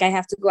Vegas and like I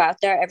have to go out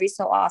there every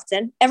so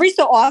often? Yeah,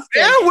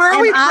 where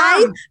are we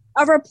from?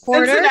 A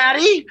reporter.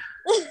 Cincinnati?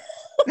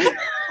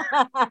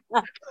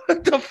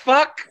 What the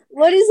fuck?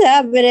 What is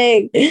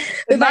happening?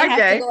 If my I have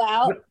day. to go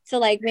out to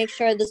like make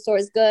sure the store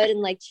is good and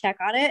like check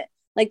on it,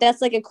 like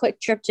that's like a quick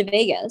trip to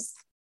Vegas.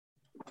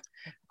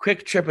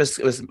 Quick trip was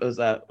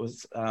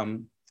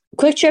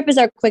Quick trip is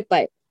our quick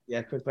bite.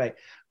 yeah, quick bite.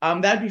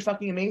 That'd be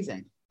fucking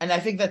amazing. And I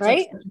think that's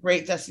Right? like a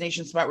great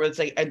destination spot where it's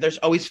like, and there's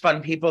always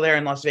fun people there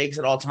in Las Vegas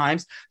at all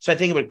times. So I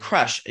think it would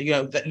crush. You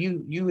know that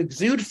you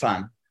exude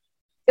fun.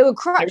 It would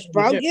crush,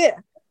 bro. Yeah.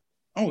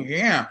 Oh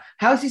yeah.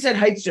 How's he said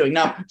Heights doing?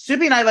 Now,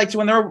 Soupy and I like to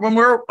when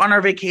we're on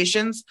our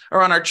vacations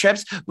or on our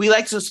trips, we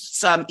like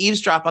to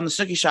eavesdrop on the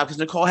Snooki shop because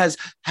Nicole has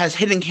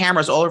hidden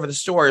cameras all over the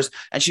stores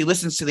and she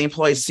listens to the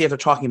employees to see if they're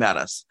talking about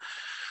us.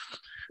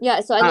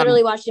 Yeah, so I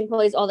literally watch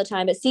employees all the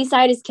time, but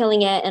Seaside is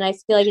killing it, and I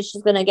feel like it's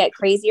just gonna get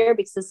crazier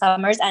because the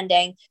summer's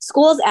ending.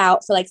 School's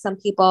out for like some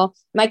people.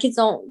 My kids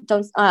don't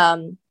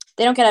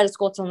they don't get out of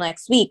school till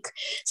next week.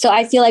 So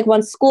I feel like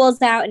once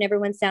school's out and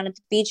everyone's down at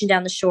the beach and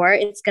down the shore,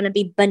 it's gonna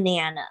be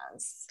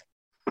bananas.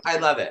 I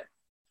love it.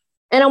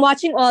 And I'm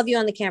watching all of you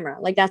on the camera.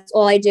 Like that's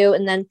all I do.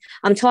 And then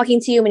I'm talking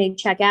to you when you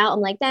check out.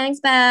 I'm like, thanks,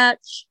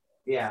 batch.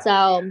 Yeah.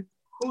 So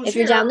if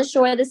you're down the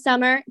shore this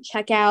summer,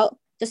 check out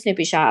the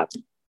Snoopy shop.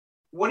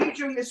 What are you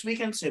doing this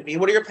weekend, Soupy?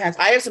 What are your plans?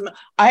 I have some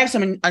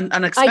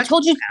unexpected. I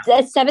told you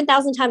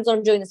 7,000 times what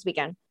I'm doing this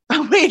weekend.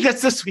 Oh wait,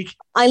 that's this weekend.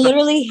 I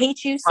literally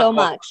hate you so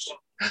much.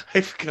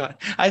 I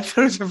forgot. I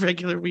thought it was a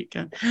regular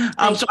weekend.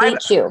 I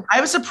hate you. I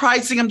have a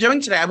surprise thing I'm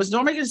doing today. I was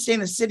normally going to stay in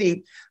the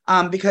city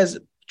because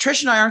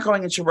Trish and I aren't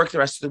going into work the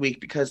rest of the week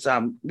because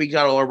we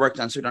got all our work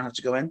done, so we don't have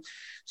to go in.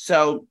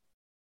 So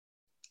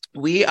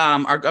we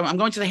I'm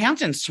going to the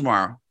Hamptons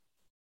tomorrow.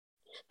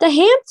 The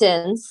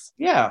Hamptons?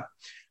 Yeah.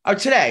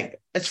 Today.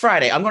 It's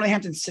Friday. I'm going to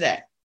Hamptons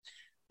today.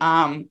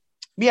 Yeah,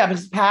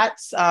 because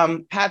Pat's Are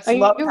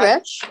you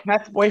rich?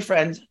 Pat's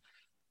boyfriend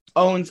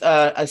owns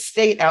a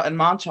estate out in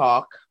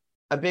Montauk,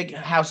 a big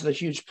house with a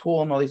huge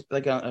pool and all these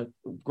like a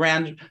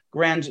grand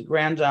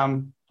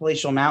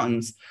palatial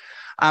mountains.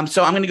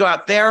 So I'm going to go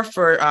out there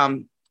for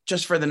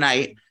just for the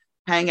night,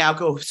 hang out,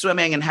 go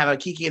swimming, and have a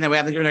kiki, and then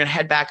we're going to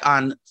head back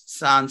on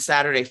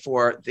Saturday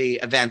for the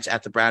event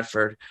at the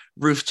Bradford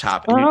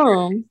rooftop.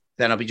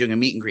 Then I'll be doing a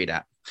meet and greet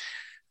at.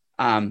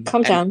 Calm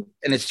down.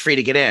 And it's free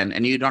to get in,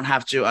 and you don't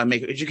have to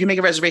you can make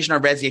a reservation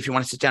on Resy if you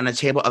want to sit down at a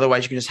table.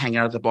 Otherwise, you can just hang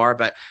out at the bar.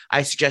 But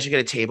I suggest you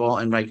get a table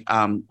and like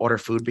order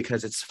food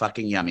because it's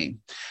fucking yummy.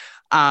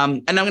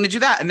 And I'm going to do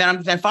that, and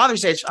then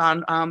Father's Day is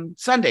on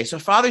Sunday. So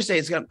Father's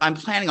Day I'm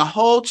planning a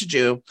whole to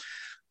do,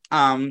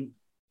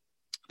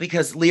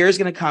 because Lear's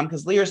going to come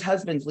because Lear's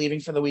husband's leaving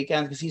for the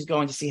weekend because he's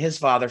going to see his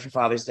father for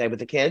Father's Day with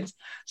the kids.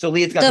 So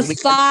Leah's got the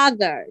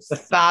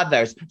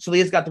fathers. So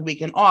Leah's got the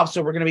weekend off.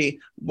 So we're going to be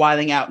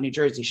wilding out in New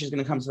Jersey. She's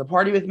going to come to the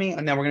party with me,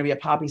 and then we're going to be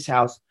at Poppy's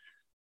house.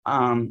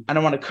 I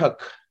don't want to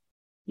cook,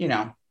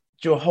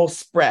 do a whole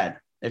spread,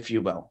 if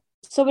you will.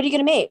 So what are you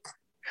going to make?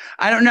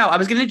 I don't know. I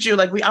was going to do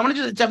I want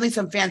to do definitely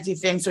some fancy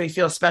things so he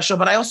feels special,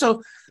 but I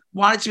also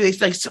want it to be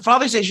like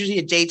Father's Day is usually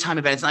a daytime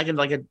event. It's not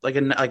like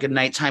a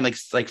nighttime,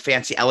 like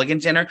fancy,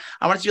 elegant dinner.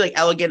 I want it to be like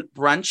elegant,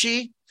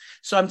 brunchy.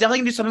 So I'm definitely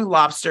gonna do something with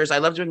lobsters. I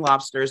love doing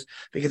lobsters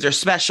because they're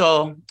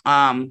special.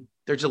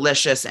 They're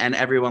delicious and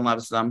everyone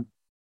loves them.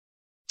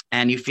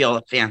 And you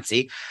feel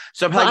fancy.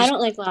 So I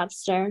don't like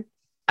lobster.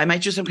 I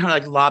might do some kind of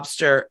like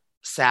lobster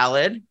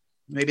salad.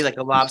 Maybe like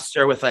a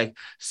lobster with like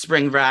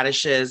spring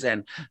radishes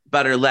and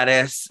butter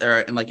lettuce,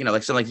 and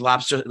some like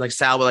lobster, like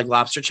salad with like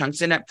lobster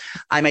chunks in it.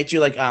 I might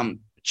do like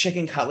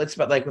chicken cutlets,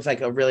 but like with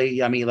like a really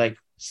yummy like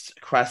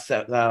crust,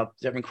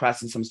 different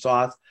crust and some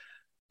sauce.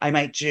 I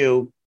might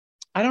do,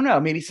 I don't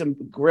know, maybe some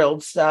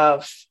grilled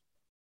stuff,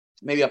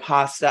 maybe a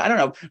pasta. I don't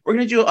know. We're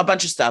gonna do a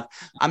bunch of stuff.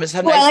 I'm just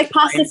having. I like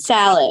pasta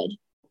salad.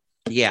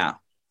 Yeah.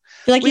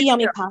 You like a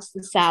yummy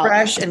pasta salad,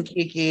 fresh and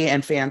kiki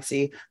and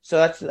fancy. So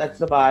that's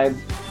the vibe.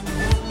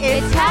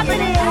 It's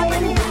happening.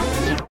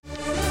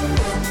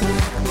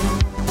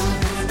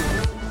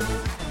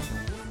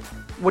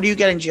 What are you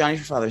getting Gianni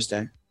for Father's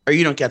Day? Or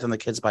you don't get them, the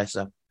kids buy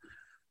stuff?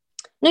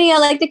 No, yeah,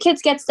 like the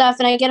kids get stuff,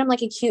 and I get him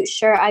like a cute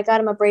shirt. I got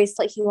him a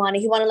bracelet he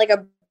wanted. He wanted like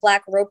a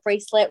black rope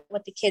bracelet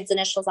with the kids'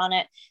 initials on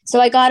it. So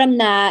I got him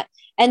that.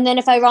 And then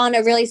if I want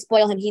to really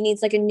spoil him, he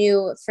needs like a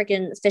new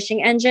freaking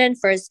fishing engine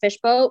for his fish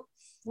boat.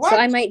 What? So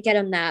I might get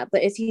him that.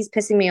 But if he's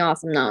pissing me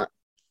off, I'm not.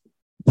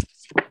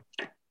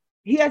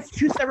 He has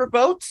 2 separate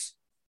boats?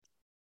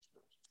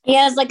 He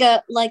has like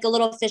a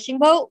little fishing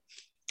boat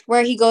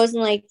where he goes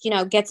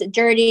and gets it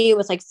dirty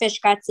with like fish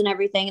guts and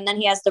everything. And then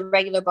he has the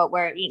regular boat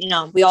where,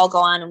 we all go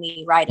on and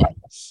we ride it.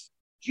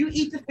 Do you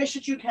eat the fish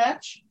that you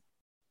catch?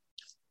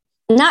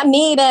 Not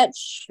me,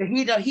 bitch.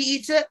 He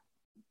eats it?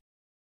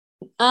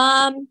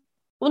 Well,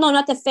 no,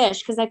 not the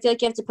fish, because I feel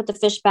like you have to put the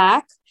fish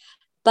back.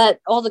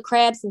 But all the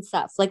crabs and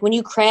stuff, like when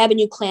you crab and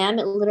you clam,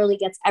 it literally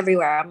gets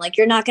everywhere. I'm like,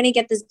 you're not going to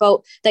get this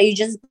boat that you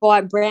just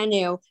bought brand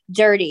new,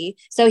 dirty.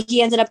 So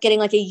he ended up getting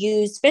like a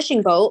used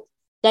fishing boat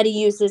that he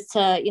uses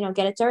to,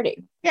 get it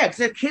dirty. Yeah, because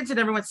the kids and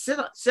everyone sit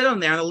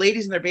on there, and the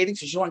ladies in their bathing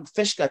suits showing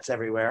fish guts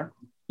everywhere.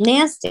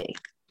 Nasty.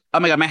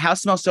 Oh my God, my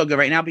house smells so good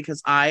right now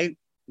because I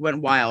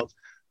went wild.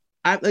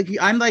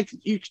 I'm like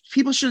you,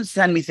 people shouldn't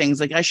send me things.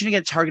 Like I shouldn't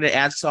get targeted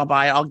ads, so I'll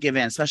buy it. I'll give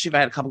in, especially if I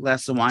had a couple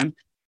glasses of wine.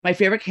 My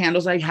favorite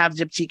candles, I have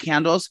diptyque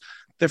candles.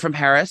 They're from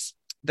Paris.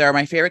 They're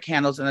my favorite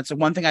candles, and that's the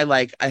one thing I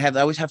like. I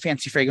always have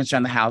fancy fragrance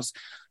around the house.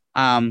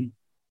 And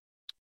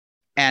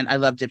I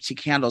love diptyque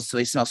candles, so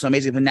they smell so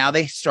amazing. But now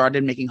they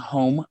started making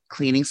home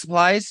cleaning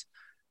supplies,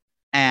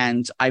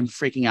 and I'm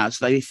freaking out.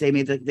 So they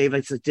made they have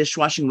like the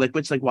dishwashing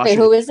liquids, like washing.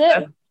 Wait, who is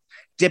it?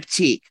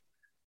 Diptyque.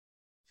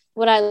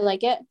 Would I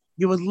like it?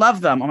 You would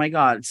love them. Oh my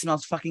god, it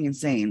smells fucking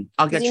insane.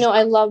 I'll get you.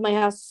 I love my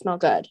house to smell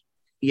good.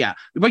 Yeah,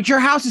 but your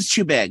house is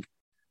too big.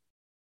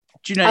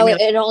 Do you know? Oh, what I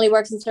mean? It only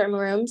works in certain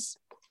rooms.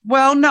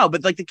 Well, no,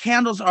 but like the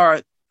candles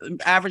are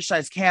average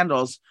size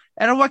candles,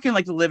 and I work in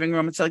like the living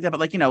room and stuff like that. But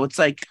like it's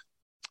like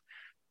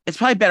it's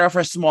probably better for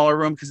a smaller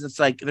room because it's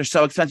like they're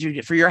so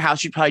expensive. For your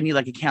house, you'd probably need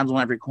like a candle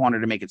in every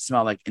corner to make it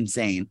smell like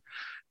insane.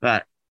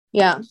 But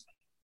yeah,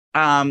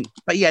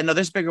 but yeah, no,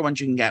 there's bigger ones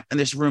you can get, and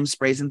there's room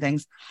sprays and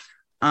things.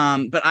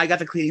 But I got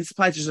the cleaning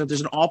supplies.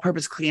 There's an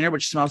all-purpose cleaner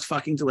which smells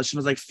fucking delicious. It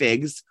smells like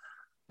figs,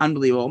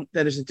 unbelievable.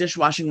 Then there's a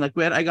dishwashing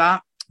liquid I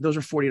got. Those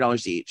are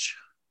 $40 each.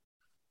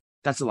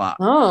 That's a lot.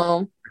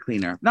 Oh,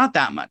 cleaner, not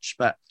that much,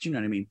 but you know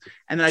what I mean.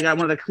 And then I got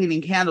one of the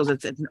cleaning candles.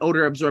 It's an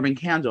odor absorbing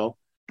candle.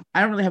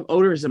 I don't really have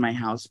odors in my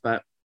house,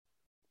 but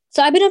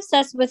so I've been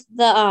obsessed with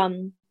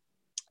the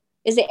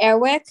is it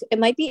Airwick? It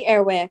might be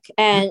Airwick,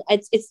 and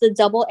it's the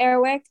double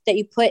Airwick that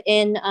you put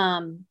in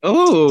in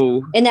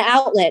the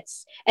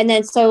outlets, and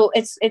then so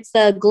it's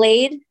the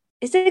Glade.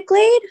 Is it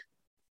Glade?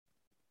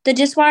 The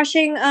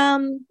dishwashing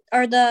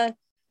or the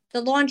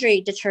laundry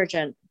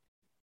detergent.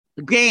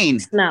 Gain.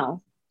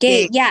 Smell.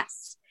 Gain.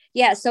 Yes.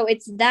 Yeah, so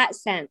it's that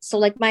scent. So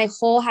like my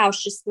whole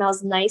house just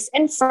smells nice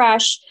and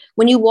fresh.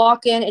 When you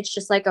walk in, it's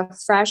just like a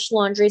fresh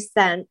laundry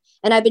scent.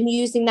 And I've been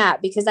using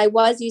that because I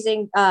was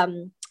using Bath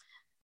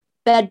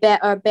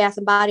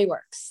and Body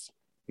Works.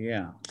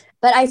 Yeah.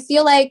 But I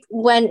feel like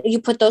when you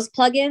put those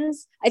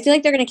plugins, I feel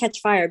like they're going to catch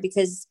fire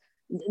because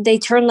they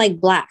turn like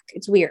black.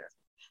 It's weird.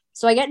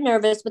 So I get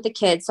nervous with the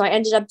kids. So I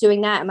ended up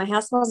doing that and my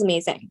house smells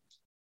amazing.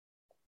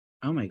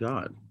 Oh my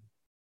God.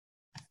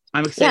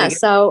 I'm excited. Yeah,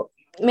 so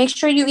make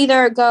sure you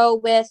either go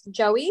with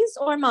Joey's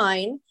or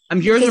mine.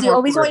 Because you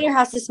always want your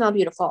house to smell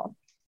beautiful.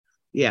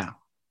 Yeah.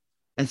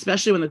 And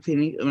especially when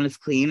it's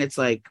clean, it's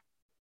like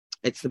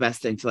it's the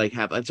best thing to like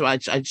have. So I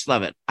just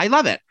love it. I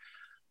love it.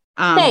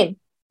 Same.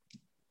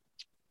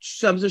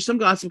 There's some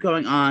gossip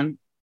going on.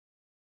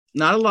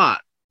 Not a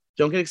lot.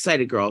 Don't get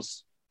excited,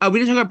 girls. Oh, we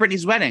didn't talk about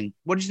Brittany's wedding.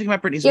 What did you think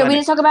about Brittany's wedding? Yeah, we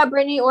didn't talk about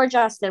Brittany or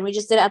Justin. We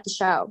just did it at the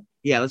show.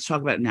 Yeah, let's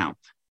talk about it now.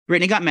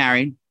 Brittany got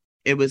married.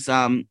 It was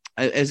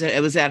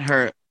at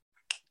her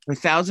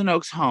Thousand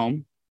Oaks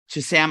home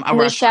to Sam.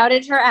 We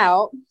shouted her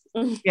out.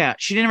 Yeah,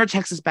 she didn't ever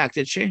text us back,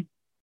 did she?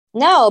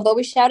 No, but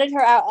we shouted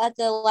her out at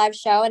the live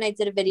show, and I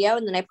did a video,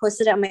 and then I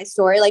posted it on my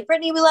story, like,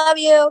 Brittany, we love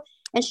you,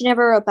 and she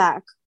never wrote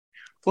back.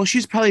 Well,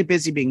 she's probably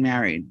busy being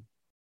married.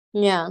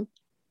 Yeah.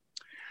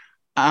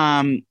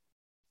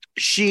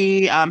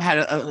 She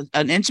had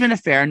an intimate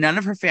affair. None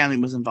of her family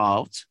was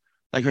involved,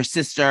 like her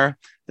sister,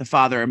 the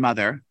father, and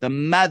mother. The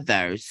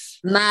mothers.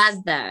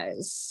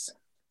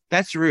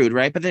 That's rude,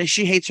 right? But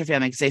she hates her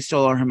family because they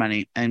stole all her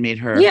money and made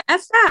her. Yeah,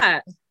 F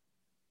that.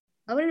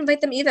 I wouldn't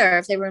invite them either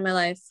if they were in my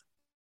life.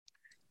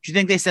 Do you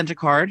think they sent a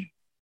card?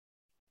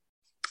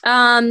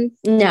 No.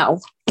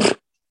 Oh.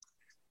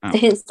 They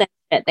didn't send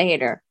it. They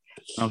hate her.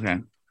 Okay.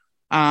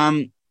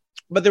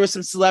 But there were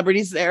some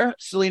celebrities there.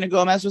 Selena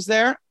Gomez was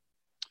there.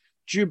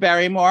 Drew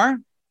Barrymore.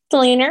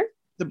 Selena.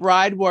 The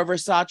bride wore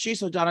Versace,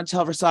 so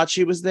Donatella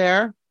Versace was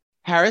there.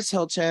 Paris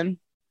Hilton.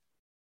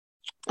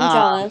 I'm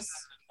jealous.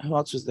 Who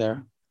else was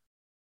there?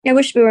 I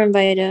wish we were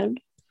invited.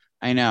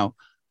 I know.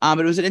 But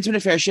it was an intimate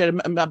affair. She had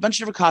a bunch of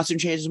different costume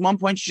changes. At one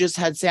point, she just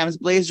had Sam's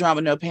blazer on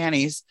with no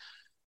panties.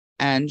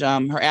 And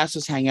her ass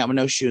was hanging out with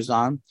no shoes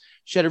on.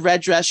 She had a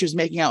red dress. She was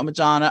making out with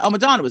Madonna. Oh,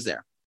 Madonna was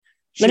there.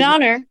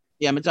 Madonna?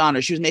 Yeah,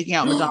 Madonna. She was making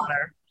out with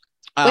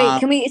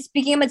Madonna. Wait,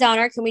 speaking of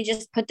Madonna, can we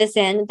just put this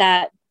in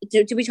that,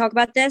 did we talk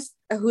about this?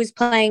 Who's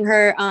playing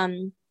her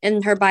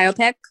in her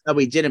biopic? No,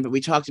 we didn't, but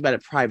we talked about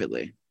it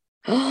privately.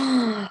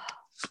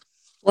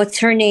 What's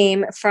her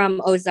name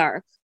from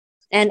Ozark?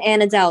 And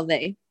Anna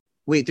Delvey.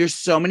 Wait, there's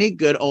so many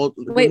good old.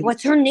 Wait,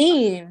 what's her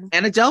name?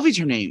 Anna Delvey's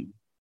her name.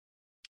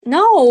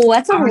 No,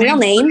 that's not her real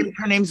name.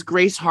 Her name's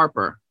Grace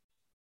Harper.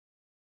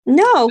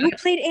 No, who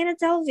played Anna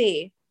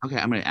Delvey? Okay,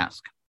 I'm gonna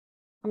ask.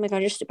 Oh my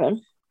God, you're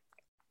stupid.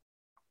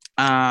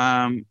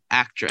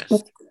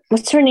 Actress.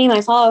 What's her name?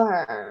 I follow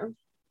her.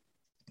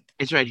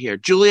 It's right here.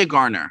 Julia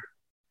Garner.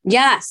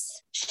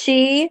 Yes,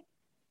 she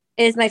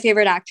is my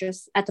favorite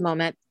actress at the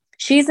moment.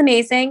 She's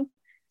amazing,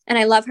 and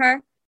I love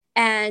her.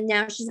 And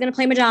now she's gonna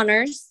play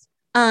Madonna's.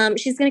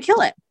 She's gonna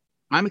kill it.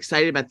 I'm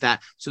excited about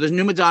that. So there's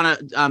new Madonna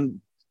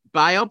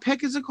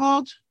biopic. Is it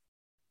called?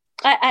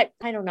 I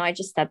don't know. I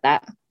just said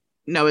that.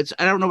 No, I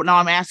don't know. No,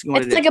 I'm asking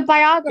what it's like a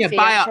biography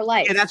of her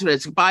life. Yeah, that's what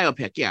it's a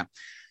biopic. Yeah.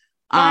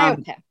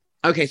 Biopic.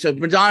 Okay, so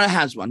Madonna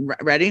has one.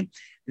 Ready?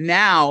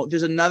 Now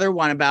there's another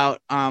one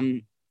about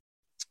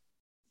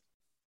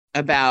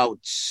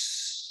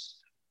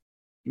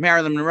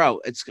Marilyn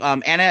Monroe. It's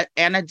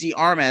Anna de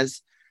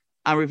Armas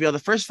revealed the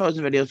first photos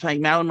and videos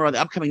playing Marilyn Monroe,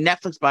 the upcoming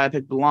Netflix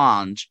biopic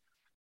Blonde.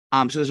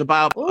 So there's a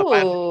biopic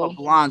called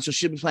Blonde, so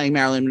she'll be playing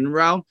Marilyn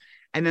Monroe.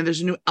 And then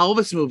there's a new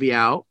Elvis movie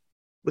out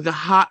with a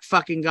hot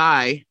fucking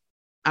guy.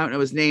 I don't know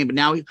his name, but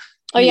now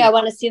I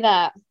want to see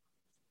that.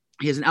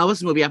 He has an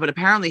Elvis movie out, but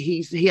apparently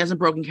he hasn't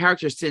broken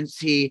character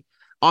since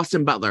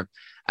Austin Butler.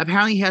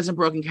 Apparently he hasn't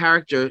broken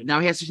character. Now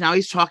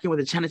he's talking with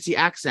a Tennessee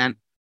accent,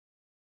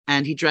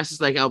 and he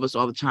dresses like Elvis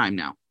all the time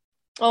now.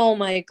 Oh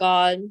my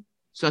God.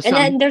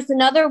 Then there's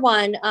another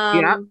one.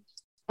 Oh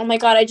my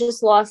God, I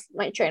just lost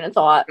my train of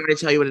thought. I'm going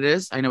to tell you what it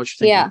is. I know what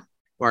you're thinking. Yeah.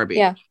 Barbie.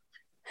 Yeah.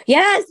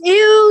 Yes.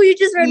 Ew, you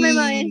just read my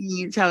mind.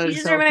 You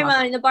just read my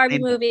mind. The Barbie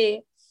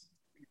movie.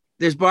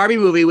 There's Barbie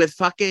movie with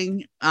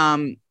fucking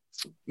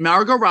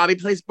Margot Robbie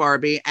plays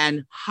Barbie,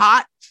 and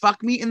hot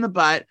fuck me in the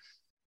butt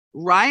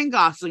Ryan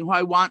Gosling, who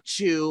I want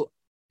to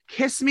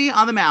kiss me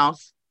on the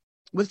mouth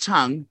with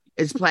tongue,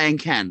 is playing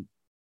Ken.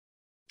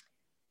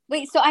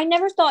 Wait, so I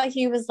never thought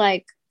he was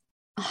like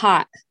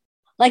hot.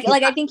 Like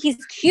I think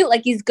he's cute,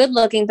 like he's good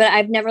looking, but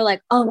I've never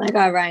like, oh my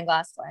God, Ryan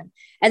Gosling.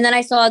 And then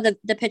I saw the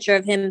picture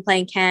of him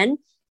playing Ken,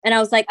 and I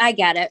was like, I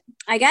get it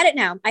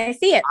now. I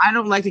see it. I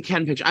don't like the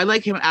Ken picture. I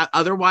like him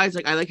otherwise.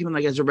 Like I like him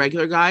like as a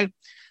regular guy.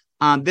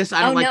 I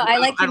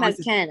like him as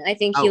Ken. I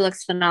think he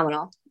looks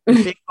phenomenal.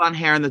 Big blonde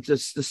hair and the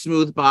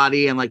smooth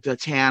body and like the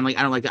tan. Like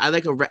I don't like that. I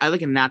like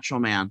a natural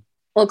man.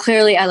 Well,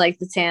 clearly I like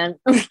the tan.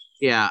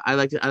 Yeah, I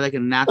like a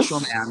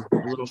natural man.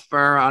 A little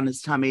fur on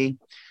his tummy.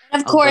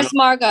 And of course,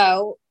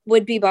 Margot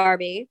would be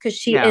Barbie because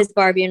she is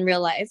Barbie in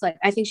real life. Like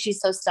I think she's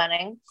so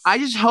stunning. I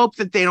just hope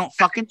that they don't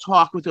fucking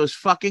talk with those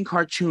fucking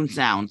cartoon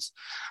sounds.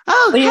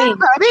 Oh, hey,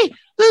 Barbie.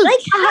 Ooh, like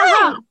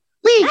Barbie.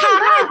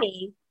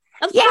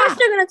 Of course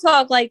they're gonna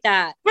talk like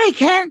that. Hey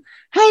Ken,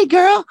 hey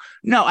girl.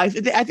 No, I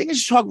think they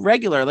should talk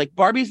regular. Like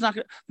Barbie's not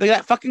gonna like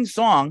that fucking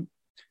song.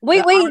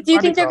 Wait. Do you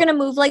think they're gonna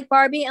move like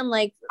Barbie and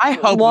like I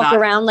hope walk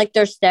around like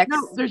they're sticks?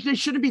 No, they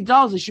shouldn't be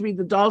dolls. They should be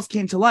the dolls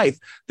came to life.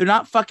 They're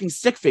not fucking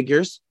stick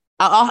figures.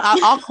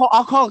 I'll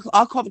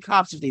call the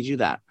cops if they do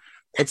that.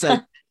 It's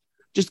like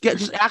just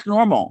act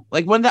normal.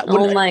 Like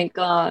oh my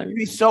God, it'd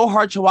be so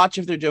hard to watch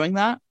if they're doing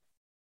that.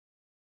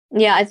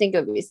 Yeah, I think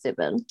it would be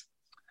stupid.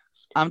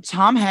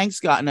 Tom Hanks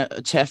got in a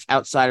tiff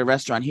outside a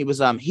restaurant. He was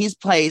he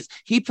plays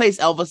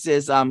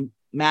Elvis's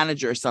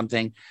manager or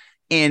something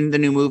in the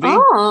new movie.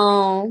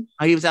 Oh,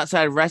 he was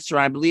outside a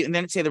restaurant, I believe, and they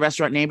didn't say the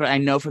restaurant name, but I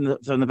know from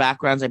the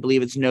backgrounds, I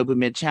believe it's Nobu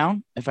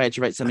Midtown. If I had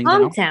to write something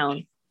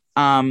down.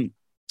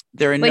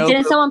 They're in. Wait,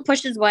 didn't someone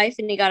push his wife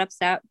and he got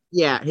upset?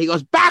 Yeah, he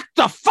goes, "Back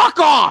the fuck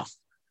off."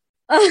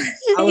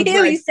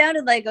 He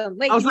sounded like him.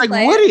 Wait, I was like,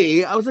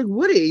 Woody. I was like,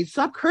 Woody,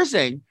 stop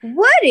cursing.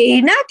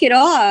 Woody, knock it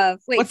off.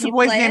 Wait, what's the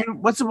boy's name?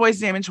 What's the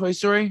boy's name in Toy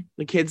Story?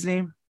 The kid's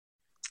name?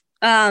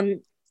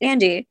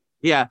 Andy.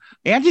 Yeah,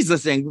 Andy's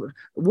listening.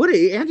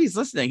 Woody, Andy's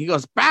listening. He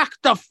goes, "Back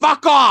the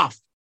fuck off."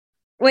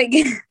 Wait,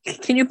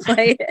 can you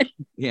play it?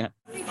 Yeah.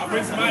 I'll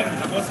bring some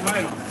items. I'll go some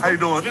items. How you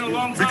doing? Been a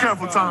long time. Be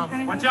careful,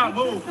 Tom. Watch out.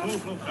 Move. Been a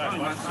long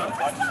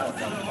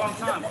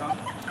time, Tom.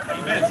 How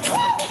you been?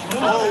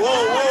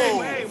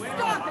 Whoa. Hey,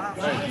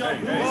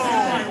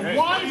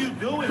 what are you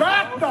doing?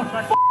 Back the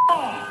f***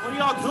 off. What are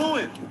y'all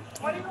doing?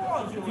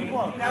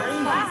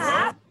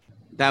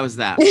 That was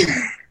that.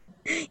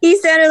 He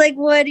sounded like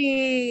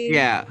Woody.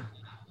 Yeah.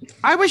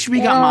 I wish we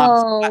got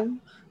mobs.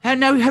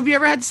 Have you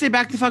ever had to say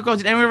back the fuck off?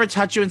 Did anyone ever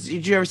touch you? And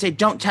did you ever say,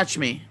 "Don't touch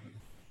me"?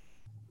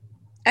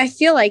 I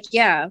feel like,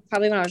 yeah,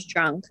 probably when I was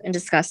drunk and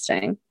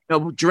disgusting.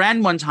 No,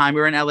 Dren one time. We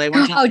were in LA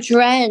one time. Oh,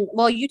 Dren.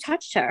 Well, you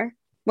touched her.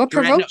 What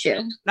provoked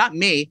you? Not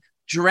me.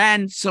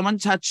 Dren, someone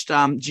touched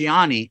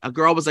Gianni. A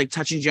girl was like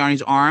touching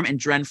Gianni's arm, and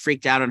Dren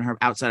freaked out on her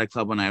outside a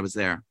club when I was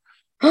there.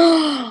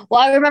 Well,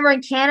 I remember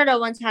in Canada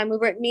one time,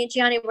 me and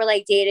Gianni were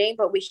like dating,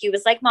 but he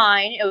was like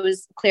mine. It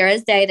was clear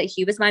as day that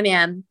he was my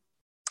man.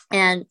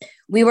 And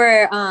we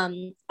were at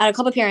a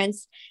club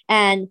appearance,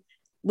 and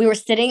we were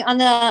sitting on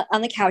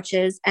the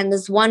couches, and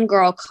this one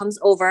girl comes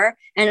over,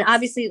 and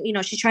obviously,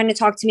 she's trying to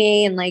talk to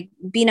me and like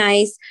be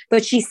nice,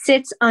 but she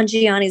sits on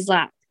Gianni's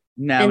lap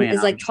and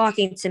is like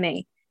talking to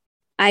me.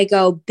 I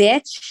go,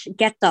 "Bitch,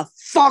 get the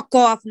fuck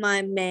off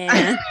my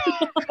man."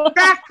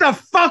 Back the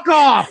fuck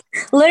off.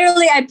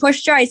 Literally, I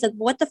pushed her. I said,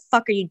 "What the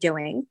fuck are you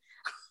doing?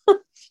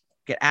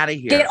 Get out of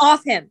here. Get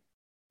off him.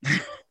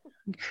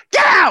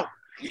 Get out.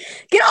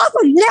 Get off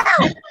him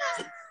now."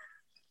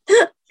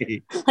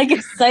 Like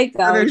a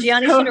psycho.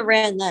 Gianni should have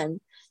ran then.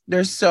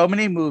 There's so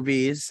many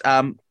movies.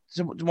 So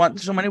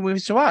many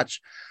movies to watch.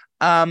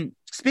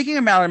 Speaking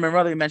of Marilyn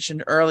Monroe that we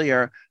mentioned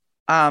earlier,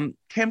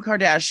 Kim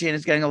Kardashian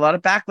is getting a lot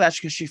of backlash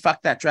because she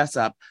fucked that dress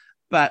up.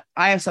 But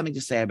I have something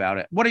to say about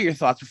it. What are your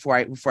thoughts before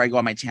I go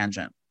on my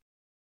tangent?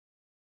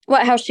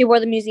 What? How she wore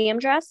the museum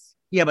dress?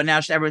 Yeah, but now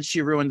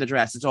she ruined the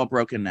dress. It's all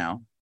broken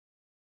now.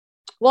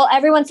 Well,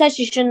 everyone said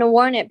she shouldn't have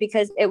worn it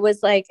because it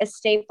was like a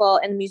staple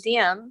in the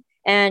museum,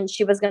 and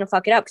she was going to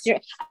fuck it up. Because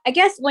I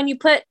guess when you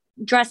put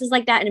dresses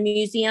like that in a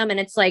museum and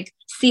it's like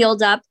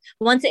sealed up,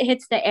 once it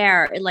hits the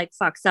air, it like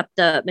fucks up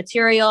the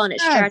material and it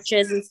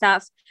stretches and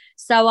stuff.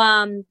 So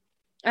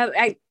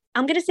I'm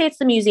gonna say it's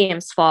the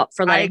museum's fault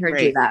for letting her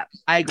do that.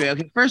 I agree.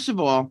 Okay, first of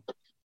all,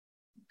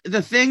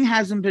 the thing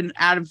hasn't been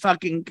out of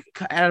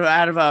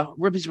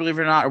Ripley's Believe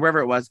It or Not, or wherever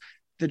it was.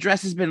 The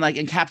dress has been like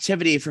in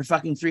captivity for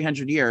fucking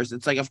 300 years.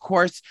 It's like, of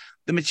course,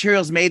 the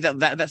material's made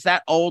that's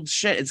that old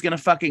shit. It's gonna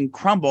fucking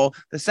crumble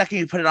the second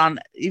you put it on,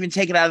 even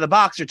take it out of the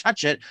box or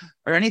touch it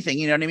or anything.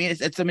 You know what I mean?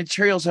 It's the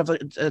materials have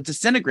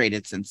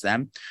disintegrated since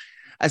then,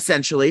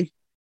 essentially.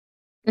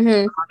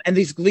 Mm-hmm. And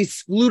these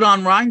glued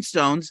on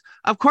rhinestones,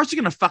 of course,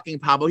 you're gonna fucking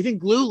pop. You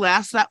think glue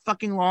lasts that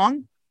fucking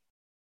long?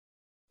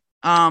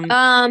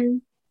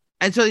 And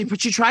so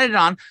she tried it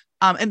on.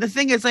 And the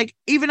thing is, like,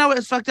 even though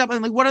it's fucked up,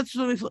 and like, what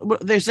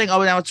they're saying,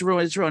 oh, now it's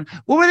ruined, it's ruined.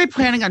 What were they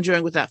planning on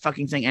doing with that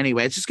fucking thing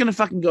anyway? It's just gonna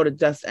fucking go to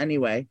dust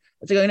anyway.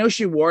 It's like, I know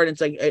she wore it,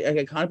 it's like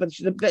iconic,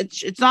 but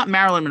it's not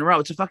Marilyn Monroe.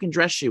 It's a fucking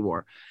dress she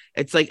wore.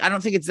 It's like, I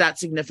don't think it's that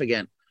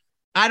significant.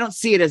 I don't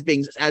see it as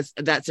being as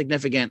that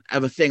significant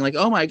of a thing. Like,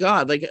 oh my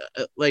god,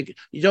 like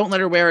you don't let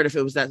her wear it if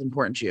it was that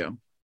important to you.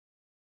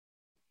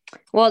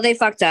 Well, they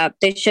fucked up.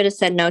 They should have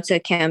said no to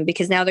Kim,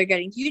 because now they're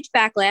getting huge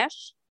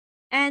backlash.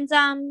 And,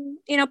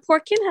 poor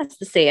Kim has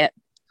to see it.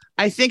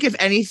 I think if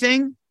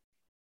anything,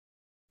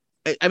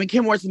 I mean,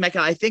 Kim Ward's the Mecca.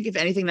 I think if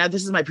anything, now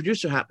this is my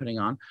producer hat putting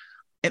on.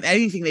 If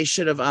anything, they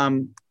should have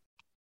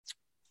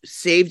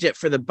saved it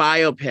for the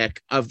biopic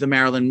of the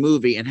Marilyn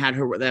movie and had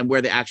her then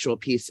wear the actual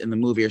piece in the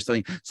movie or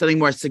something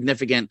more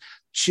significant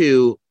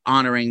to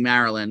honoring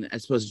Marilyn,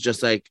 as opposed to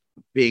just like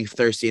being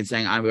thirsty and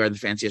saying, I'm wearing the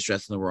fanciest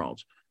dress in the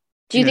world.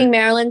 Do you think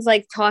Marilyn's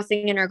like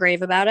tossing in her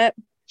grave about it?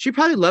 She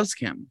probably loves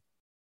Kim.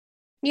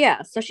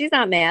 Yeah, so she's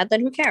not mad. Then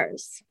who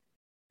cares?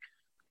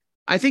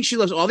 I think she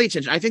loves all the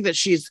attention. I think that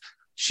she's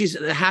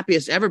the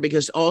happiest ever,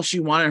 because all she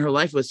wanted in her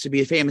life was to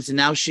be famous, and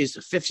now she's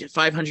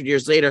 500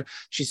 years later.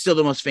 She's still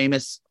the most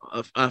famous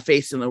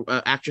face in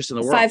the actress in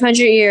the world. 500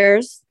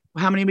 years.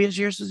 How many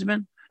years has it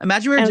been?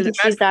 Imagine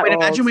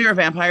we were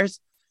vampires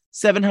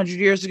 700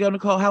 years ago,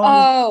 Nicole. How long?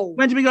 Oh,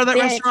 when did we go to that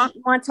restaurant?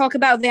 You want to talk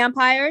about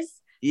vampires?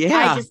 Yeah,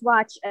 I just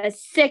watched a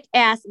sick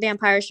ass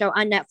vampire show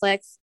on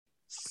Netflix.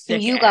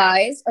 You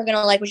guys are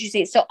gonna like what you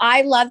see. So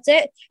I loved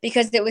it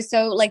because it was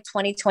so like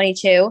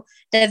 2022.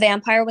 The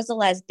vampire was a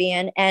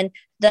lesbian, and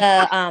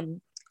the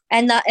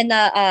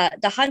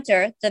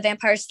hunter, the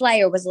vampire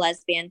slayer, was a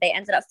lesbian. They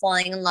ended up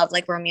falling in love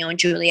like Romeo and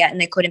Juliet,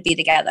 and they couldn't be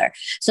together.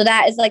 So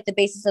that is like the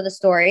basis of the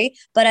story.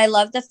 But I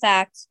love the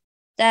fact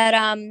that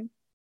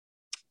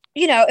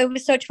it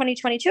was so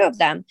 2022 of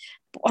them.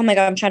 Oh my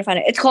god, I'm trying to find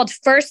it. It's called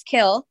First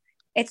Kill.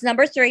 It's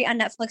number 3 on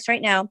Netflix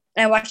right now.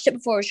 And I watched it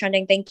before it was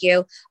trending. Thank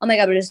you. Oh my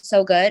god, it is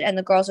so good, and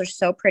the girls are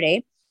so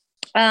pretty.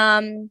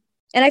 And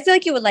I feel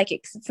like you would like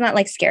it because it's not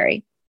like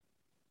scary.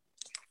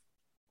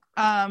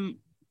 I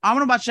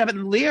want to watch that, but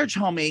Leah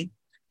told me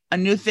a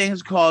new thing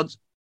is called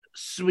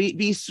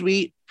Be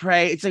Sweet,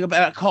 Pray. It's like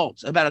about a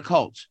cult.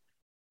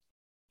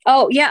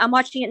 Oh yeah, I'm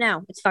watching it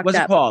now. It's fucked up. What's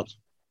it called?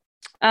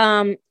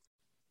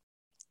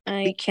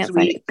 I can't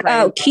find it.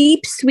 Oh,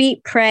 Keep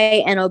Sweet,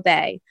 Pray, and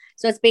Obey.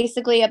 So it's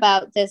basically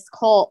about this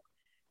cult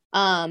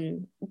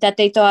that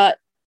they thought,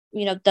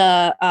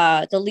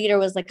 the leader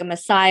was like a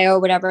messiah or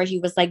whatever. He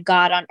was like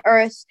God on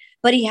earth,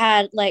 but he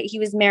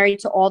was married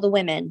to all the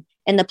women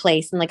in the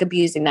place and like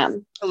abusing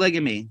them.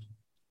 Polygamy.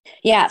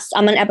 Yes,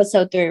 I'm on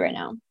episode 3 right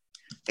now.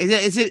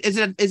 Is it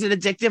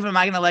addictive? Am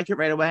I gonna like it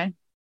right away?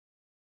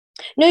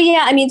 No,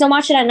 yeah. I mean, don't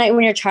watch it at night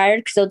when you're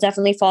tired, because you'll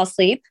definitely fall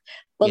asleep.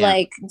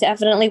 But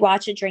definitely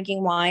watch it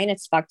drinking wine.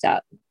 It's fucked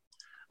up.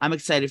 I'm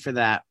excited for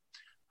that.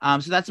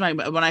 So that's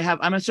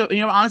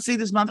honestly,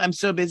 this month I'm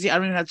so busy I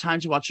don't even have time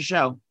to watch a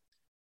show.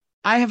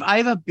 I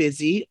have a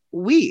busy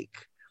week.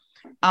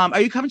 Are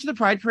you coming to the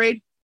Pride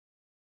Parade?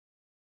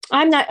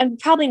 I'm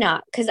probably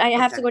not, because I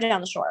have to go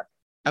down the shore.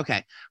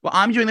 Okay. Well,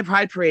 I'm doing the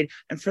Pride Parade,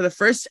 and for the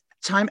first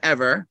time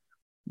ever,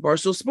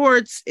 Barstool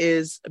Sports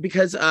is,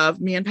 because of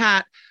me and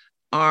Pat,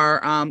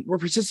 we're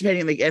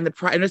participating in the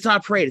Pride, and it's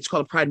not a parade, it's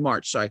called a Pride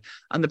March. Sorry.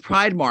 On the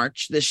Pride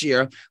March this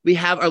year, we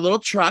have our little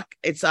truck.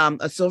 It's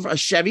a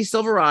Chevy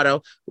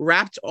Silverado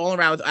wrapped all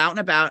around with out and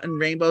about and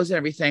rainbows and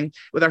everything,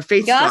 with our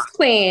face. Yes,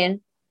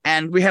 Queen.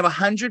 And we have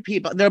 100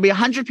 people. There'll be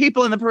 100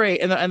 people in the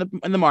parade, in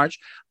the march.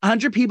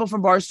 100 people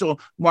from Barstool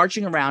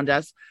marching around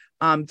us.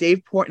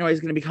 Dave Portnoy is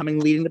going to be coming,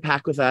 leading the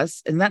pack with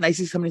us. Isn't that nice?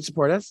 He's coming to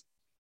support us.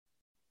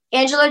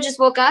 Angelo just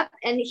woke up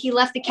and he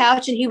left the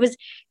couch, and he was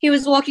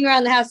walking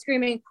around the house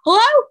screaming, "Hello?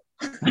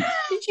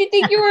 Did you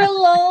think you were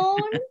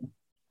alone?"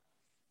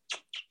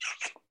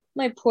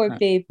 My poor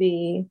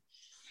baby.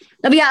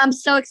 Oh, yeah, I'm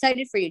so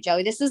excited for you,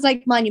 Joey. This is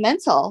like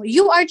monumental.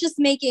 You are just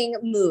making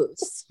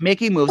moves.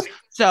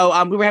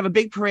 So we have a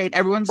big parade.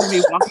 Everyone's gonna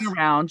be walking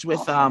around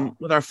with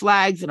our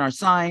flags and our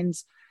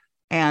signs,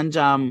 and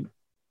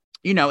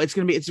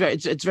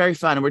it's very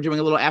fun. And we're doing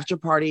a little after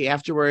party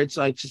afterwards,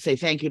 like to say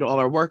thank you to all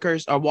our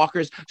walkers. So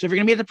if you're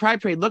gonna be at the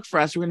Pride Parade, look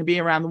for us. We're gonna be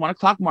around the 1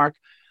 o'clock mark.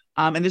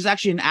 And there's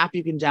actually an app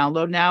you can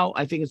download now.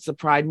 I think it's the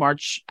Pride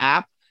March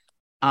app.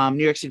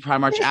 New York City Pride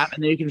March app,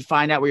 and then you can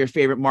find out where your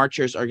favorite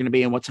marchers are going to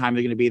be and what time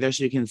they're going to be there,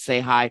 so you can say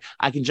hi.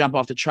 I can jump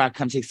off the truck,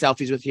 come take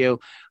selfies with you,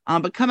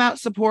 but come out,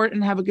 support,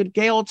 and have a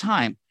gay old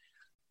time.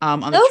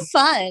 On So the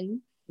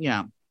fun.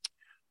 yeah.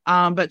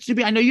 But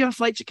Snoopy, I know you have a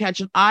flight to catch,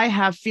 and I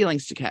have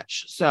feelings to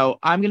catch. So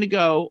I'm gonna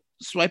go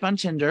swipe on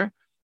Tinder.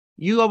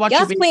 You go watch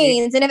your Yes, baby.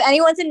 queens. And if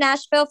anyone's in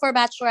Nashville for a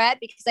bachelorette,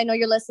 because I know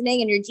you're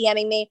listening and you're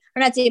DMing me, or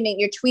not DMing,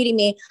 you're tweeting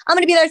me, I'm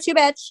gonna be there too,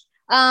 bitch.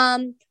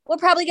 We're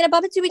probably gonna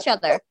bump into each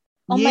other.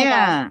 Oh my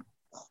god.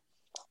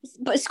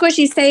 But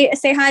Squishy,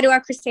 say hi to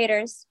our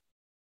crusaders.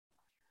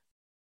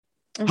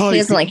 Hi. He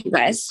doesn't like you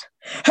guys.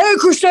 Hey,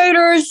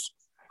 crusaders!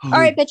 All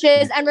right,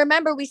 bitches. And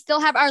remember, we still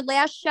have our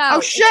last show.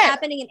 Oh, shit. It's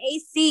happening in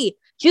AC,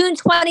 June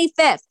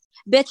 25th.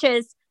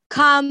 Bitches,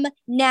 come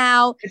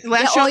now. It's the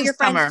last Get show all of the your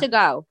summer. friends to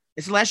go.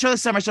 It's the last show of the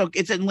summer. So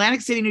it's in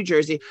Atlantic City, New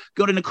Jersey.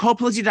 Go to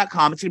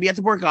NicolePalizzi.com. It's going to be at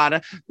the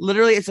Borgata.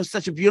 Literally, it's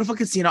such a beautiful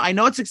casino. I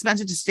know it's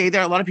expensive to stay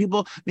there. A lot of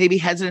people may be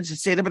hesitant to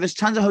stay there, but there's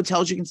tons of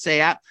hotels you can stay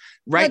at.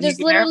 Right? No, there's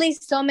literally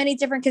so many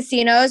different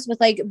casinos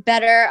with like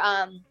better,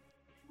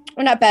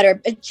 or not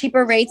better,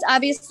 cheaper rates,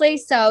 obviously.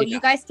 So you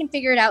guys can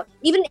figure it out.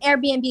 Even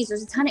Airbnbs.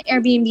 There's a ton of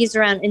Airbnbs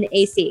around in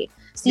AC.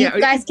 So you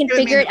guys can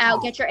figure it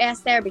out. Get your ass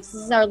there because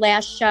this is our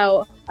last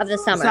show of the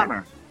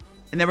summer.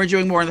 And then we're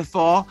doing more in the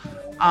fall.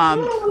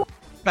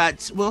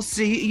 But we'll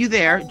see you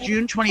there,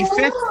 June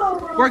 25th,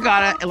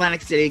 Borgata,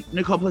 Atlantic City,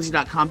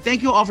 NicolePalizzi.com.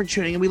 Thank you all for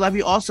tuning in. We love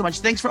you all so much.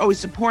 Thanks for always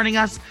supporting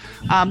us.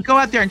 Go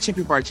out there and tip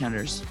your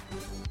bartenders.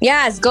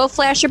 Yes, go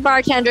flash your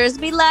bartenders.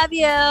 We love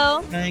you.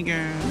 Thank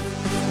you.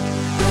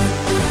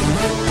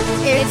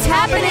 It's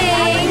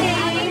happening.